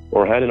 man.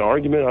 Or had an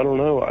argument, I don't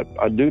know.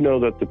 I do know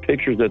that the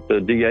pictures that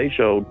the DA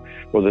showed,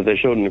 or that they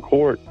showed in the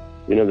court,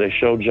 you know, they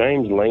showed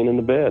James laying in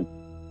the bed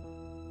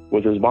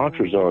with his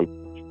boxers on.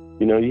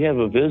 You know, you have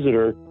a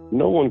visitor,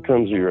 no one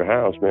comes to your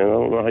house, man. I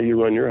don't know how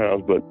you run your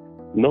house, but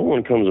no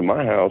one comes to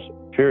my house,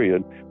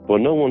 period.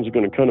 But no one's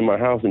going to come to my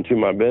house into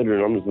my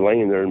bedroom. I'm just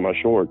laying there in my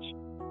shorts,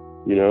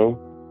 you know,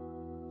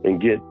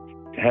 and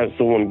have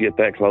someone get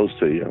that close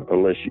to you,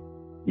 unless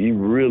you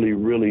really,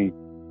 really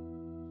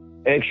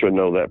extra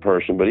know that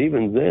person. But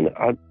even then,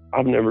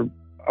 I've never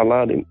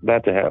allowed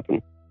that to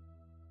happen.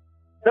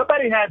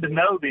 Somebody had to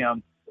know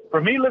them.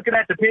 For me, looking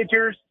at the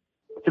pictures,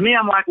 to me,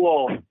 I'm like,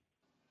 well,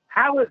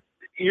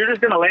 you're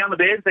just going to lay on the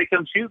bed and say,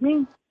 come shoot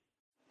me?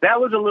 That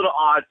was a little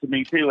odd to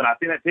me, too. And I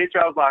seen that picture,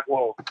 I was like,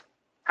 well,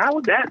 how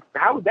would that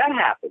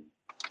happen?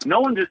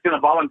 No one's just going to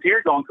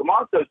volunteer going, come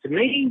on. So to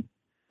me,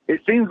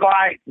 it seems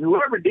like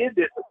whoever did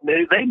this,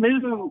 they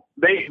knew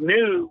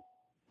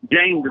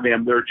James and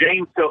them, or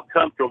James felt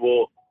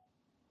comfortable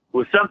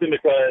with something,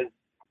 because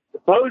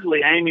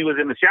supposedly Amy was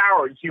in the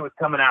shower and she was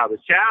coming out of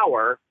the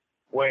shower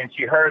when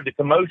she heard the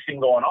commotion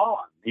going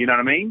on. You know what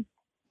I mean?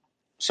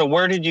 So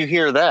where did you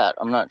hear that?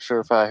 I'm not sure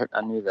if I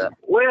knew that.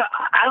 Well,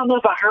 I don't know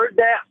if I heard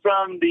that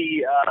from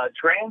the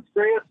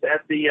transcript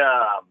at the,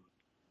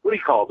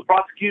 the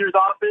prosecutor's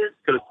office,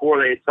 because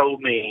before they had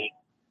told me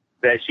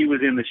that she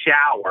was in the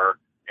shower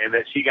and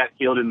that she got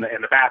killed in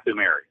the bathroom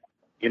area.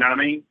 You know what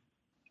I mean?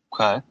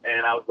 Okay.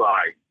 And I was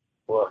like,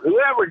 well,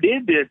 whoever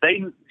did this,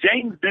 James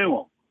knew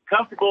them.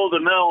 Comfortable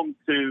enough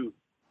to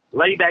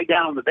lay back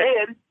down on the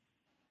bed.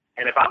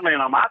 And if I'm laying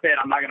on my bed,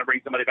 I'm not going to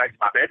bring somebody back to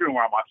my bedroom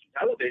where I'm watching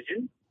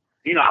television.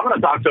 You know, I'm going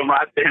to talk to them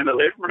right there in the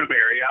living room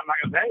area. I'm not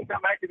going to say, hey,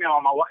 come back to me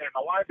on my wife. If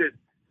my wife is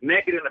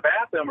naked in the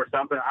bathroom or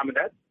something, I mean,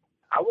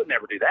 I would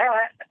never do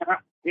that.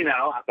 You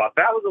know, I thought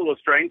that was a little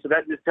strange. So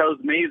that just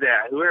tells me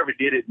that whoever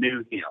did it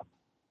knew him.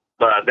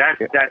 But that's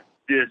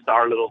just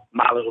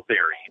my little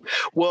theory.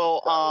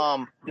 Well,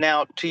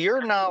 now, to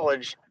your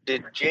knowledge,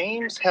 did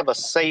James have a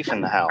safe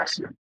in the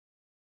house?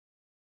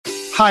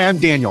 Hi, I'm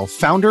Daniel,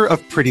 founder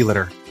of Pretty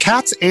Litter.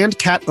 Cats and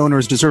cat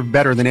owners deserve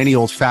better than any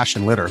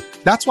old-fashioned litter.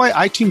 That's why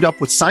I teamed up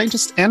with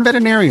scientists and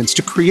veterinarians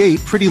to create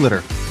Pretty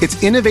Litter.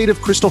 Its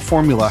innovative crystal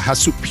formula has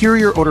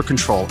superior odor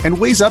control and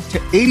weighs up to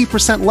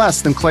 80%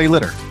 less than clay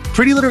litter.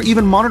 Pretty Litter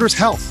even monitors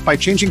health by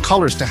changing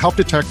colors to help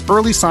detect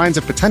early signs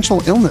of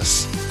potential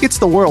illness. It's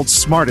the world's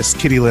smartest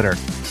kitty litter.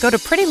 Go to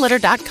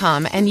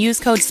prettylitter.com and use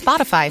code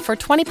SPOTIFY for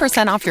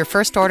 20% off your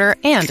first order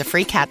and a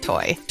free cat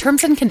toy.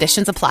 Terms and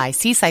conditions apply.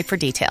 See site for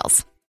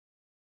details.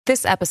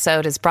 This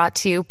episode is brought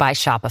to you by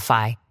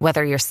Shopify.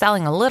 Whether you're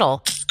selling a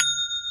little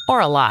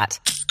or a lot,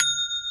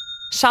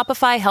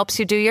 Shopify helps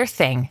you do your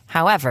thing,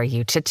 however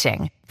you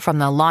cha-ching. From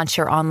the launch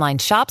your online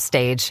shop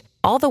stage,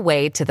 all the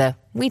way to the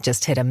we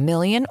just hit 1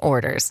 million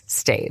orders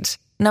stage.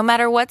 No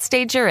matter what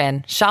stage you're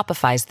in,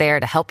 Shopify's there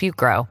to help you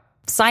grow.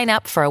 Sign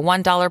up for a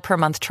 $1 per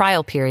month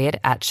trial period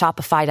at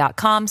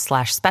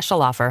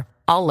shopify.com/special offer,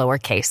 all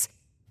lowercase.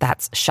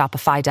 That's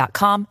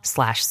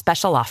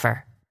shopify.com/special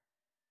offer.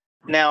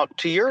 Now,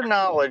 to your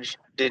knowledge,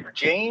 did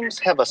James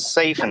have a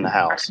safe in the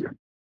house?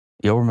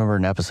 You'll remember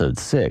in episode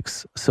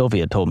 6,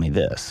 Sylvia told me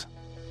this.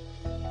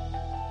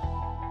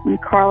 When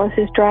Carlos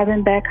is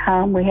driving back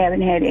home, we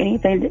haven't had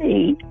anything to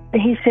eat.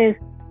 He says,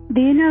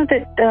 do you know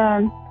that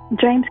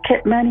James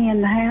kept money in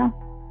the house?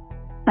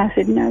 I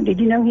said, no. Did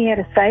you know he had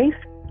a safe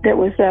that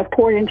was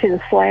poured into the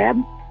slab?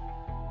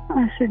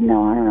 I said,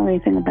 no, I don't know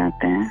anything about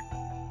that.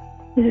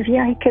 He says,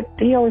 yeah,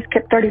 he always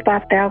kept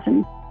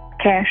 $35,000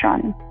 cash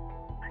on him.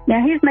 Now,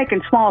 he's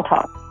making small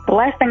talk. The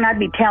last thing I'd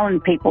be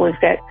telling people is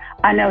that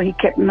I know he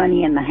kept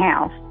money in the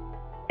house.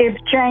 If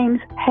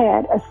James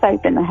had a safe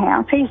in the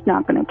house, he's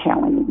not going to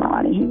tell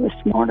anybody. He was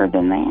smarter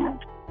than that.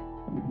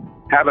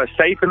 Have a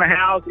safe in the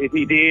house? If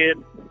he did,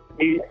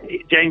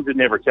 James would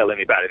never tell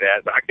anybody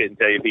that. So I couldn't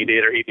tell you if he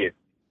did or he did.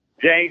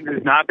 James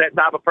is not that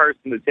type of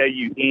person to tell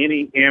you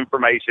any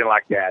information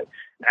like that.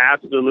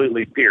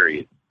 Absolutely,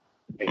 period.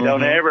 And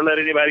don't ever let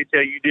anybody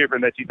tell you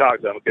different that you talk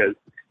to them, because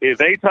if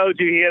they told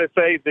you he had a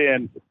safe,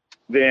 then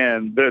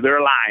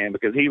they're lying,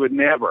 because he would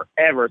never,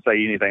 ever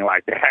say anything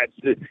like that.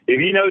 If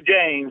you know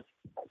James,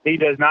 he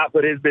does not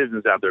put his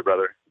business out there,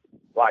 brother,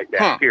 like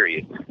that,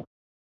 period.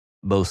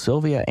 Both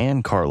Sylvia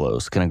and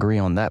Carlos can agree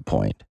on that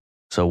point.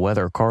 So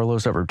whether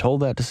Carlos ever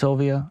told that to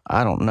Sylvia,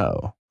 I don't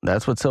know.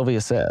 That's what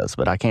Sylvia says,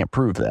 but I can't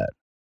prove that.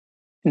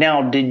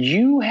 Now, did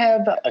you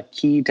have a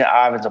key to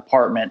Ivan's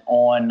apartment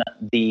on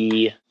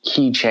the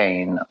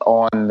keychain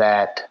on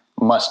that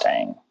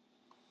Mustang?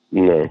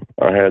 No,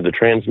 I had the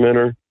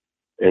transmitter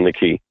and the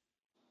key.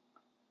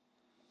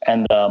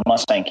 And the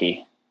Mustang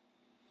key.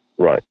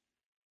 Right.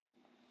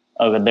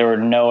 Okay, there were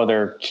no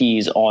other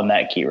keys on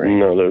that key ring.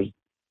 No, it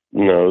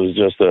was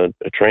just a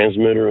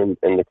transmitter and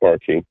the car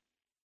key.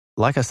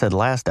 Like I said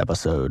last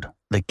episode,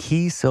 the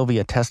key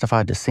Sylvia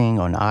testified to seeing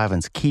on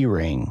Ivan's key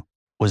ring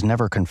was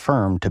never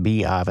confirmed to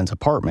be Ivan's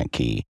apartment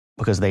key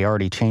because they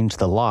already changed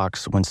the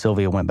locks when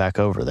Sylvia went back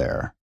over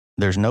there.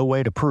 There's no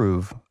way to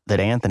prove that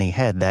Anthony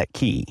had that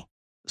key,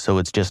 so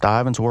it's just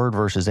Ivan's word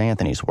versus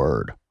Anthony's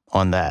word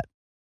on that.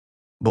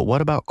 But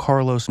what about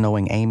Carlos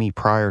knowing Amy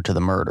prior to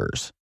the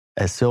murders,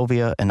 as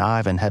Sylvia and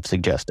Ivan have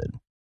suggested?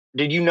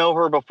 Did you know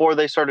her before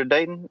they started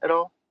dating at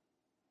all?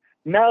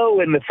 No,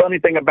 and the funny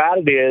thing about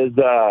it is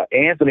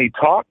Anthony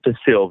talked to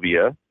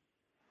Sylvia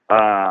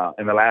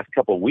in the last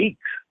couple of weeks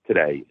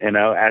today,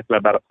 asked him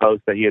about a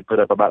post that he had put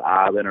up about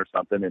Ivan or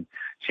something, and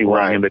she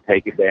wanted him to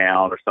take it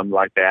down or something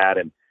like that.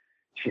 And,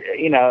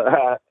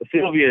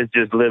 Sylvia is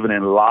just living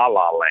in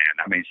la-la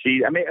land.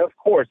 Of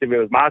course, if it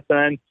was my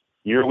son,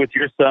 you're with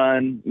your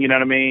son, you know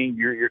what I mean?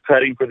 You're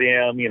cutting for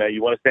them,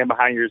 you want to stand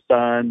behind your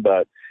son,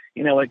 but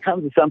when it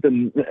comes to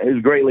something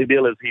as greatly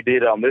deal as he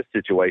did on this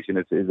situation,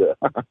 it's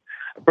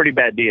a pretty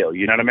bad deal.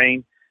 You know what I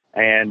mean?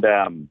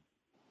 And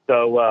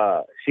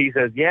so she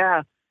says,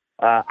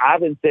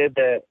 Ivan said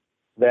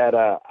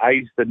that I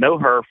used to know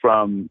her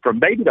from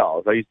Baby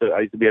Dolls. I used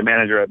to be a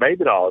manager at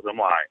Baby Dolls. I'm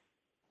like,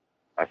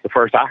 that's the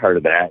first I heard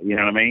of that. You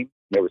know what I mean?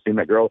 Never seen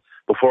that girl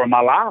before in my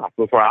life,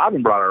 before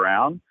Ivan brought her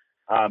around.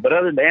 But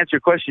other than to answer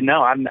your question,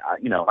 no,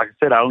 like I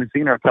said, I only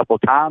seen her a couple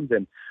of times,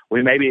 and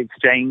we maybe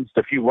exchanged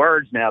a few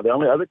words. Now, the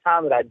only other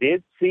time that I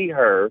did see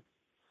her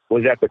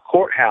was at the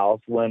courthouse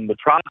when the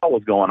trial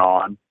was going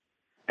on,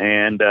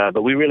 and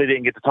but we really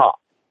didn't get to talk.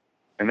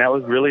 And that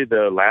was really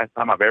the last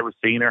time I've ever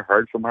seen her,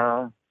 heard from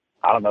her.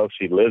 I don't know if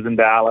she lives in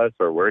Dallas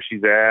or where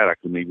she's at. I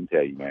couldn't even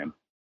tell you, man.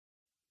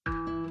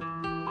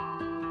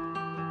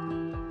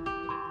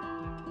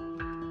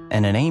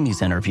 And in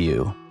Amy's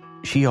interview,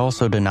 she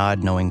also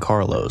denied knowing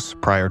Carlos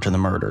prior to the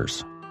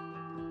murders.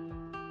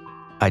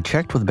 I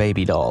checked with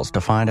Baby Dolls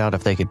to find out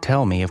if they could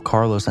tell me if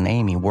Carlos and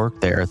Amy worked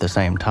there at the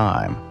same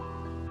time.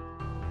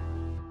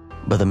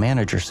 But the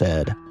manager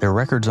said their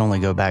records only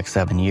go back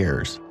 7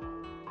 years.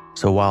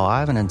 So while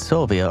Ivan and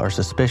Sylvia are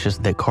suspicious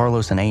that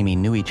Carlos and Amy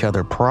knew each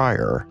other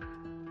prior,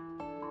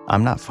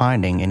 I'm not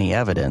finding any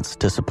evidence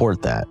to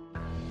support that.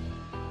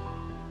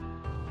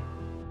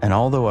 And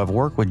although I've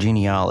worked with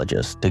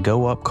genealogists to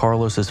go up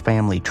Carlos's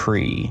family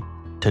tree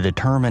to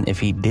determine if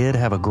he did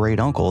have a great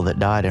uncle that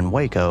died in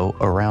Waco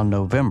around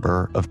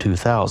November of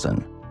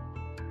 2000,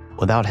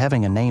 without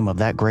having a name of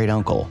that great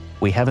uncle,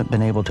 we haven't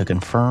been able to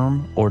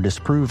confirm or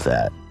disprove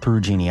that through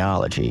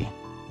genealogy.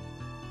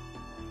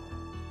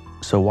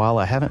 So while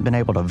I haven't been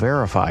able to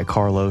verify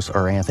Carlos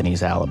or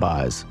Anthony's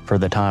alibis for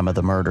the time of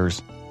the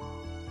murders,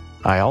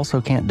 I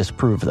also can't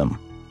disprove them.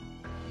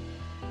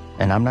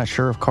 And I'm not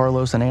sure if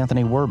Carlos and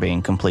Anthony were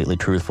being completely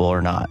truthful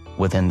or not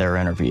within their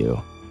interview,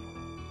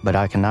 but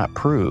I cannot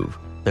prove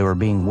they were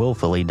being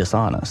willfully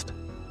dishonest.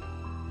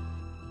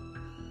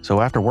 So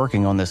after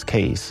working on this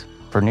case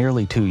for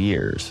nearly 2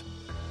 years,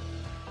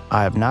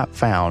 I have not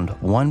found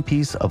one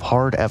piece of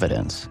hard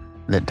evidence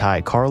that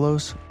tied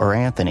Carlos or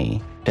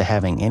Anthony to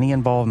having any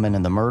involvement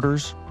in the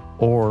murders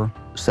or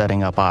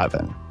setting up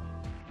Ivan.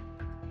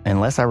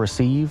 Unless I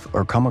receive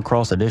or come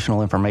across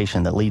additional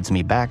information that leads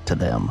me back to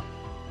them,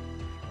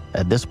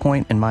 at this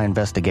point in my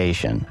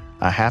investigation,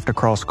 I have to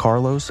cross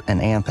Carlos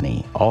and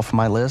Anthony off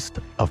my list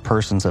of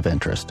persons of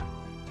interest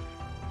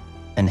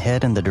and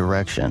head in the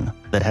direction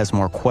that has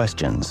more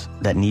questions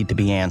that need to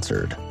be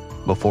answered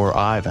before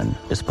Ivan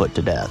is put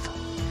to death.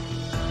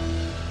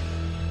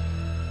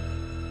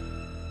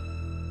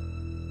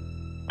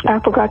 I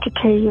forgot to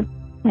tell you,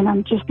 and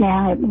I'm just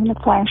now having a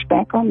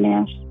flashback on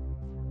this.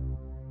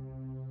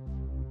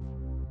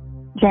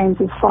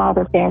 James's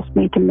father asked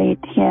me to meet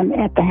him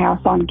at the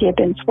house on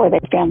Gibbons where they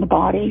found the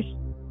bodies.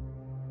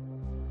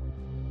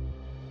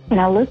 And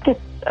I looked at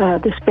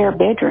the spare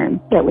bedroom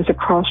that was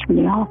across from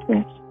the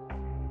office.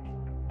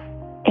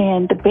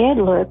 And the bed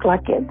looked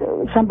like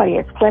somebody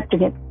had slept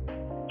in it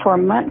for a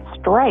month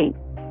straight.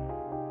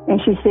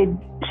 And she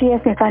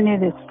asked me if I knew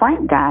this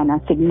Frank guy, and I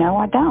said, no,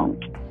 I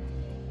don't.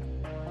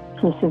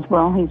 She says,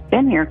 well, he's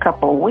been here a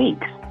couple of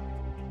weeks,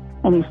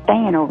 and he's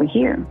staying over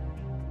here.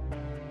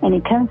 And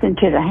he comes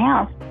into the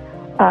house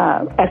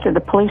after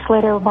the police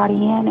let everybody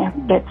in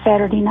that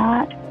Saturday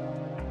night.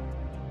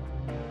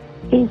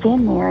 He's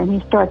in there, and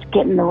he starts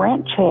getting the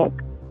rent check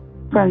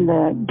from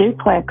the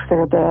duplex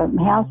or the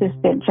houses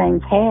that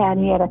James had.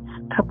 He had a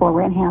couple of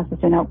rent houses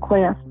in Oak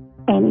Cliff,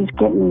 and he's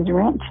getting these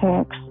rent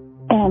checks.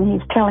 And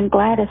he's telling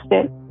Gladys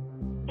that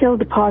he'll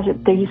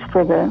deposit these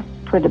for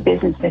the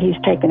business that he's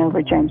taken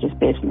over, James's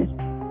business.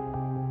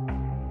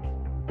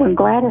 When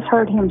Gladys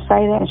heard him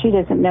say that, and she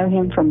doesn't know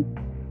him from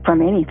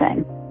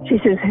anything, she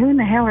says, who in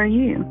the hell are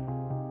you?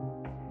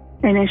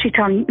 And then she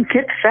told him,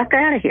 get the fuck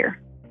out of here.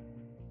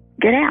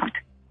 Get out.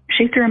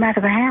 She threw him out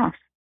of the house.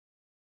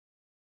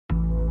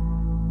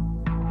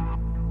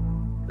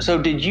 So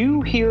did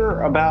you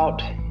hear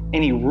about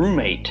any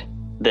roommate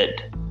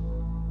that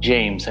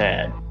James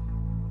had?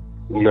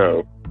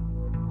 No.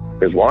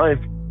 His wife.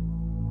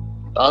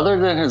 Other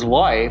than his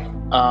wife,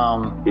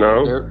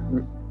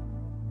 no.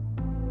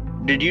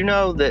 Did you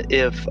know that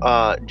if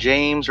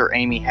James or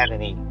Amy had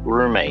any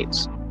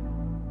roommates?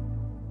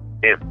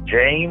 If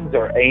James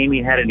or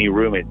Amy had any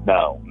roommates,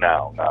 no.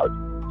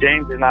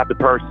 James is not the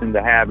person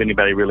to have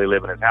anybody really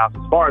live in his house.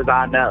 As far as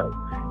I know,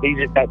 he's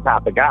just that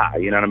type of guy.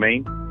 You know what I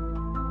mean?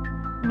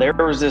 There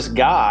was this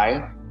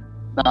guy,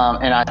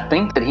 and I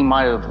think that he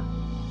might have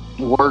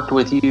worked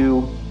with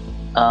you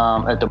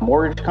at the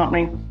mortgage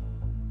company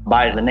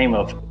by the name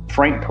of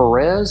Frank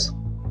Perez.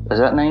 Does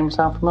that name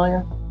sound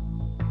familiar?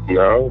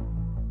 No.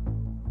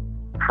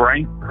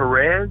 Frank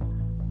Perez?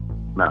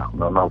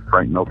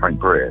 No, Frank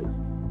Perez.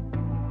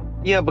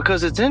 Yeah,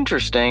 because it's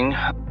interesting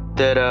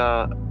that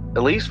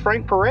at least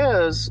Frank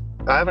Perez,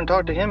 I haven't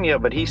talked to him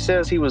yet, but he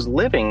says he was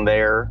living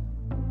there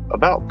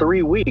about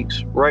 3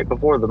 weeks right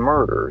before the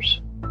murders.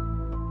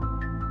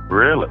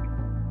 Really?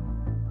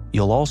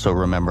 You'll also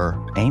remember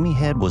Amy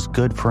Head was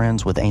good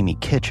friends with Amy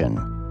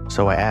Kitchen,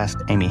 so I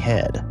asked Amy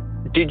Head.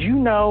 Did you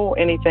know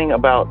anything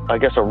about, I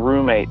guess, a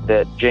roommate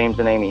that James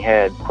and Amy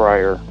had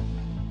prior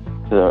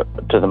to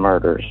the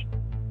murders?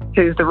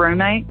 Who's the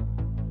roommate?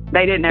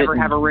 They didn't ever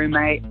have a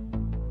roommate.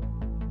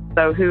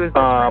 So who is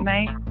the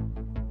roommate?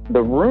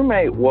 The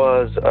roommate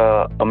was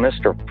a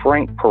Mr.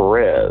 Frank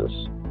Perez.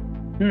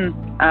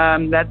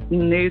 That's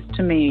news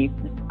to me.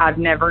 I've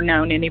never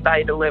known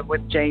anybody to live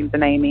with James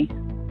and Amy.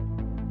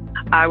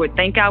 I would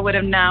think I would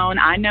have known.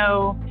 I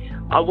know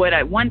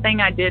one thing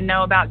I did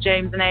know about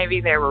James and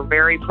Amy, they were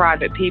very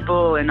private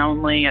people, and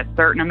only a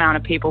certain amount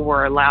of people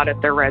were allowed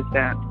at their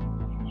residence.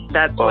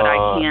 That's what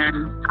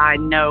I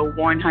know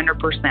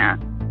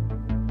 100%.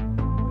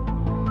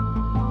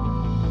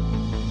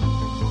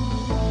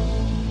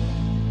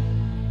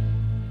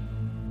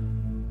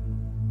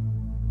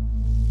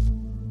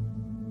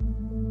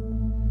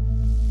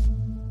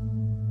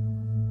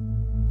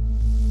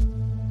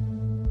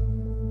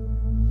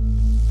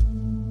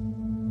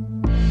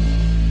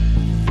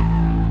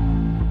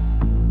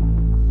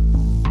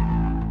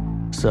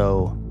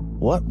 So,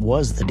 what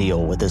was the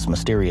deal with this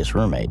mysterious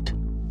roommate?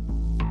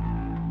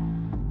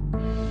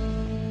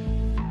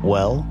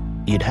 Well,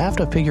 you'd have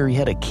to figure he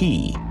had a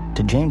key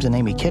to James and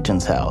Amy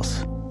Kitchen's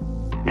house.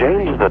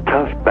 James is a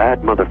tough,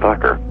 bad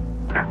motherfucker.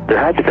 There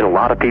had to have been a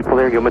lot of people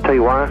there. You want me to tell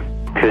you why?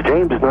 Because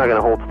James is not going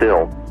to hold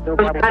still. It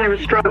was kind of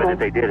a struggle. If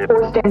they did it,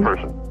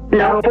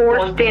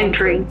 forced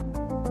entry.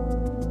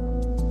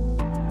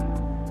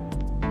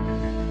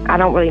 I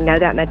don't really know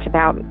that much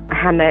about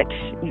how much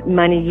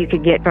money you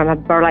could get from a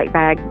burlap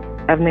bag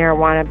of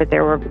marijuana, but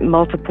there were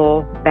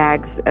multiple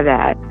bags of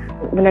that.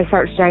 When they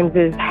searched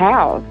James's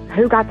house,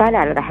 who got that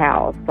out of the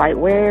house? Like,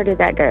 where did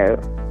that go?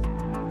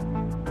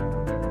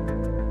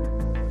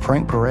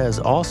 Frank Perez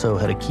also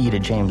had a key to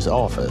James'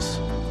 office.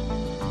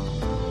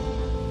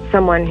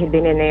 Someone had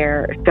been in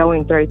there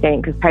going through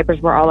things because papers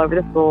were all over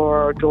the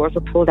floor, doors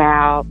were pulled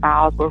out,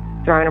 files were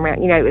thrown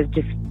around. You know, it was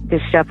just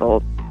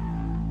disheveled.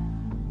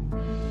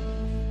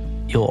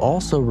 You'll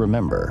also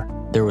remember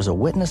there was a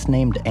witness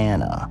named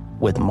Anna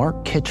with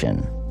Mark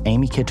Kitchen,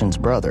 Amy Kitchen's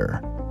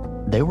brother.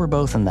 They were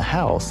both in the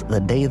house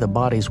the day the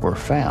bodies were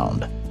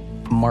found.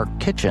 Mark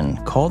Kitchen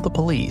called the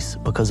police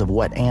because of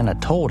what Anna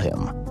told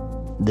him.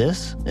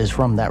 This is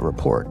from that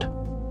report.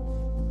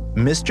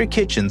 Mr.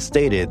 Kitchen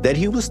stated that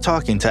he was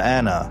talking to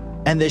Anna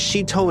and that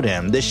she told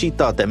him that she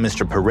thought that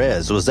Mr.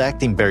 Perez was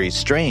acting very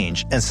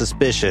strange and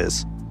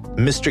suspicious.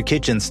 Mr.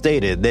 Kitchen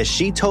stated that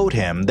she told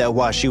him that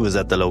while she was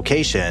at the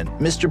location,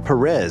 Mr.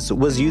 Perez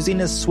was using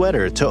his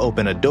sweater to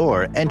open a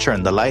door and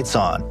turn the lights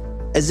on,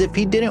 as if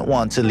he didn't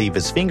want to leave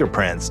his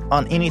fingerprints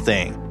on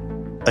anything.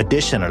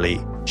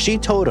 Additionally, she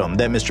told him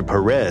that Mr.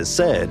 Perez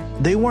said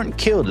they weren't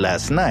killed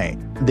last night,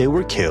 they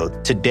were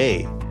killed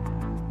today.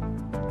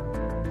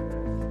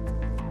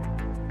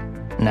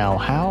 Now,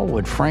 how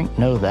would Frank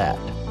know that?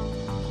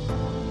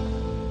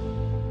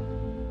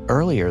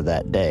 Earlier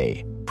that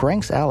day,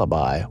 Frank's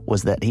alibi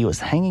was that he was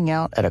hanging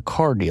out at a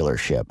car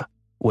dealership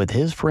with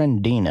his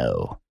friend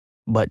Dino.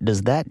 But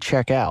does that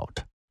check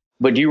out?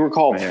 But do you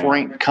recall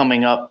Frank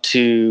coming up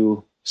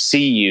to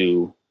see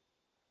you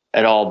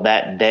at all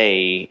that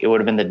day? It would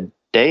have been the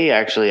day,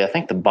 actually, I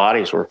think the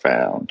bodies were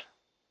found.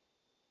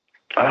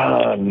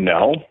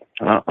 No.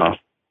 I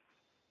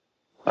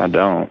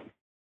don't.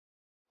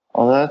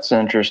 Well, that's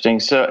interesting.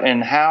 So,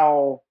 and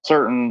how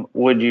certain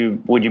would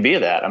you be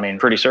of that? I mean,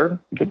 pretty certain?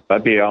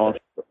 I'd be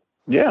honest.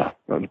 Yeah,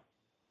 about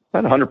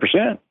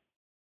 100%.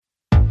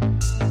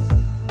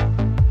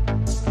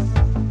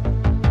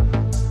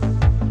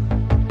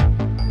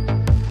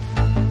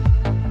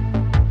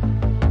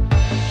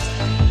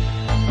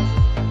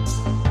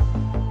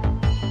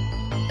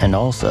 And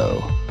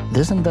also,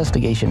 this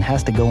investigation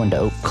has to go into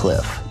Oak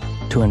Cliff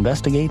to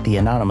investigate the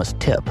anonymous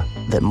tip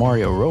that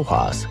Mario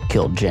Rojas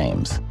killed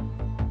James.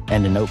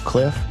 And in Oak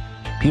Cliff,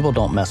 people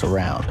don't mess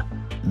around.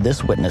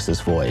 This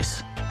witness's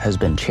voice has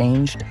been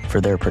changed for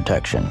their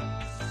protection.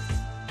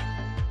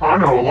 I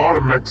know a lot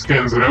of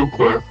Mexicans in Oak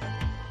Cliff.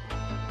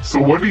 So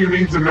what do you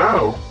need to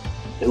know?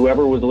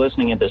 Whoever was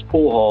listening at this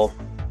pool hall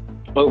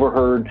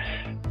overheard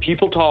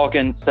people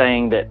talking,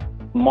 saying that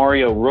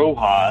Mario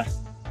Rojas,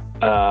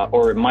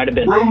 or it might have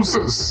been...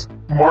 Rosas.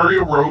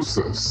 Mario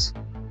Rosas.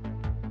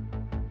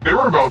 They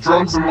were about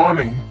drugs and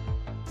money.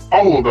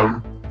 All of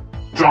them.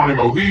 Johnny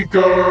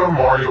Mojica,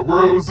 Mario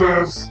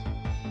Rosas,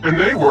 and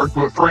they worked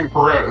with Frank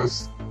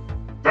Perez.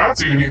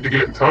 That's who you need to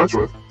get in touch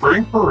with.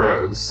 Frank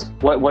Perez.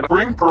 What?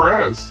 Frank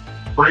Perez.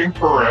 Frank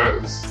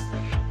Perez.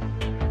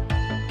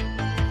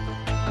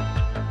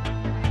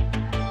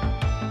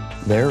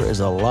 There is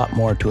a lot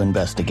more to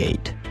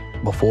investigate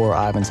before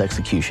Ivan's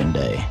execution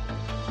day.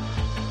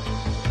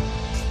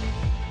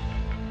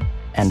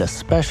 And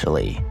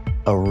especially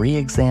a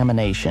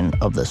re-examination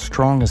of the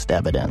strongest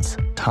evidence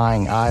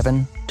tying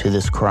Ivan to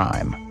this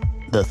crime,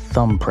 the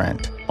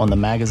thumbprint on the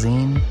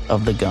magazine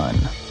of the gun.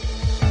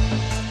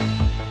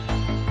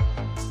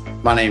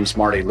 My name's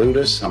Marty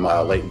Ludis. I'm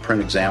a latent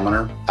print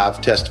examiner. I've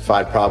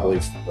testified probably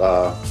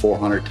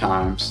 400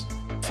 times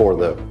for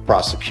the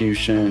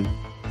prosecution,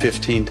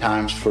 15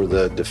 times for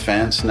the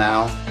defense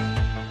now.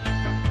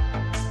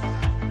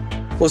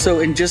 Well,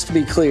 so, and just to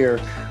be clear,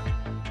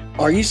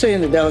 are you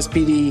saying that Dallas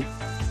PD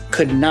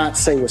could not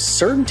say with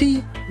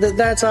certainty that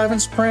that's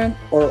Ivan's print,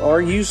 or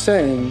are you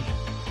saying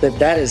that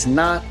that is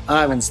not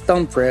Ivan's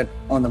thumbprint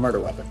on the murder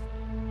weapon?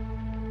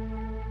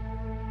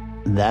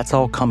 That's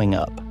all coming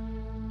up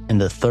in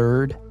the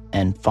third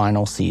and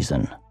final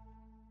season,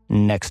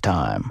 next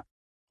time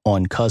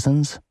on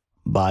Cousins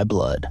by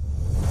Blood.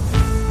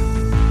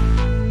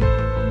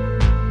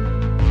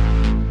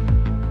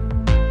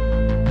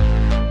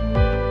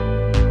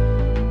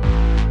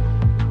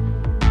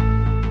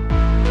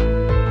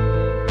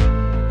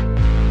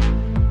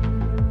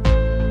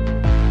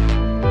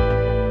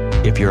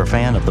 If you're a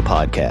fan of the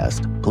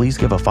podcast, please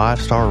give a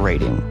 5-star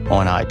rating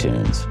on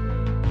iTunes.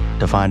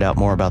 To find out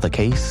more about the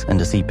case and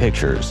to see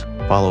pictures,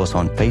 follow us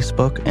on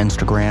Facebook,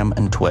 Instagram,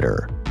 and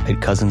Twitter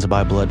at Cousins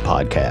by Blood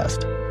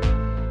Podcast.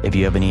 If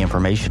you have any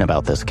information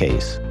about this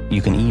case,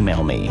 you can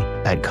email me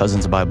at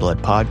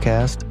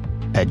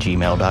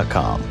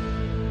cousinsbybloodpodcast@gmail.com.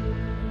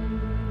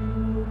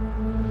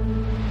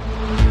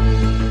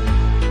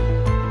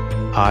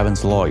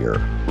 Ivan's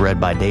Lawyer, read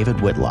by David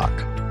Whitlock.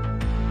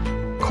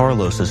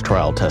 Carlos's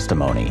trial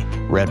testimony,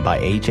 read by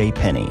A.J.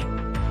 Penny.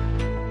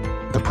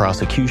 The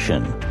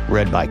prosecution,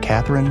 read by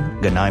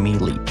Catherine Ganaimi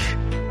Leach.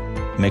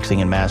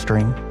 Mixing and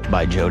mastering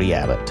by Jody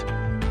Abbott.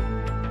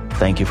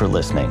 Thank you for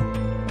listening,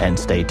 and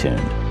stay tuned.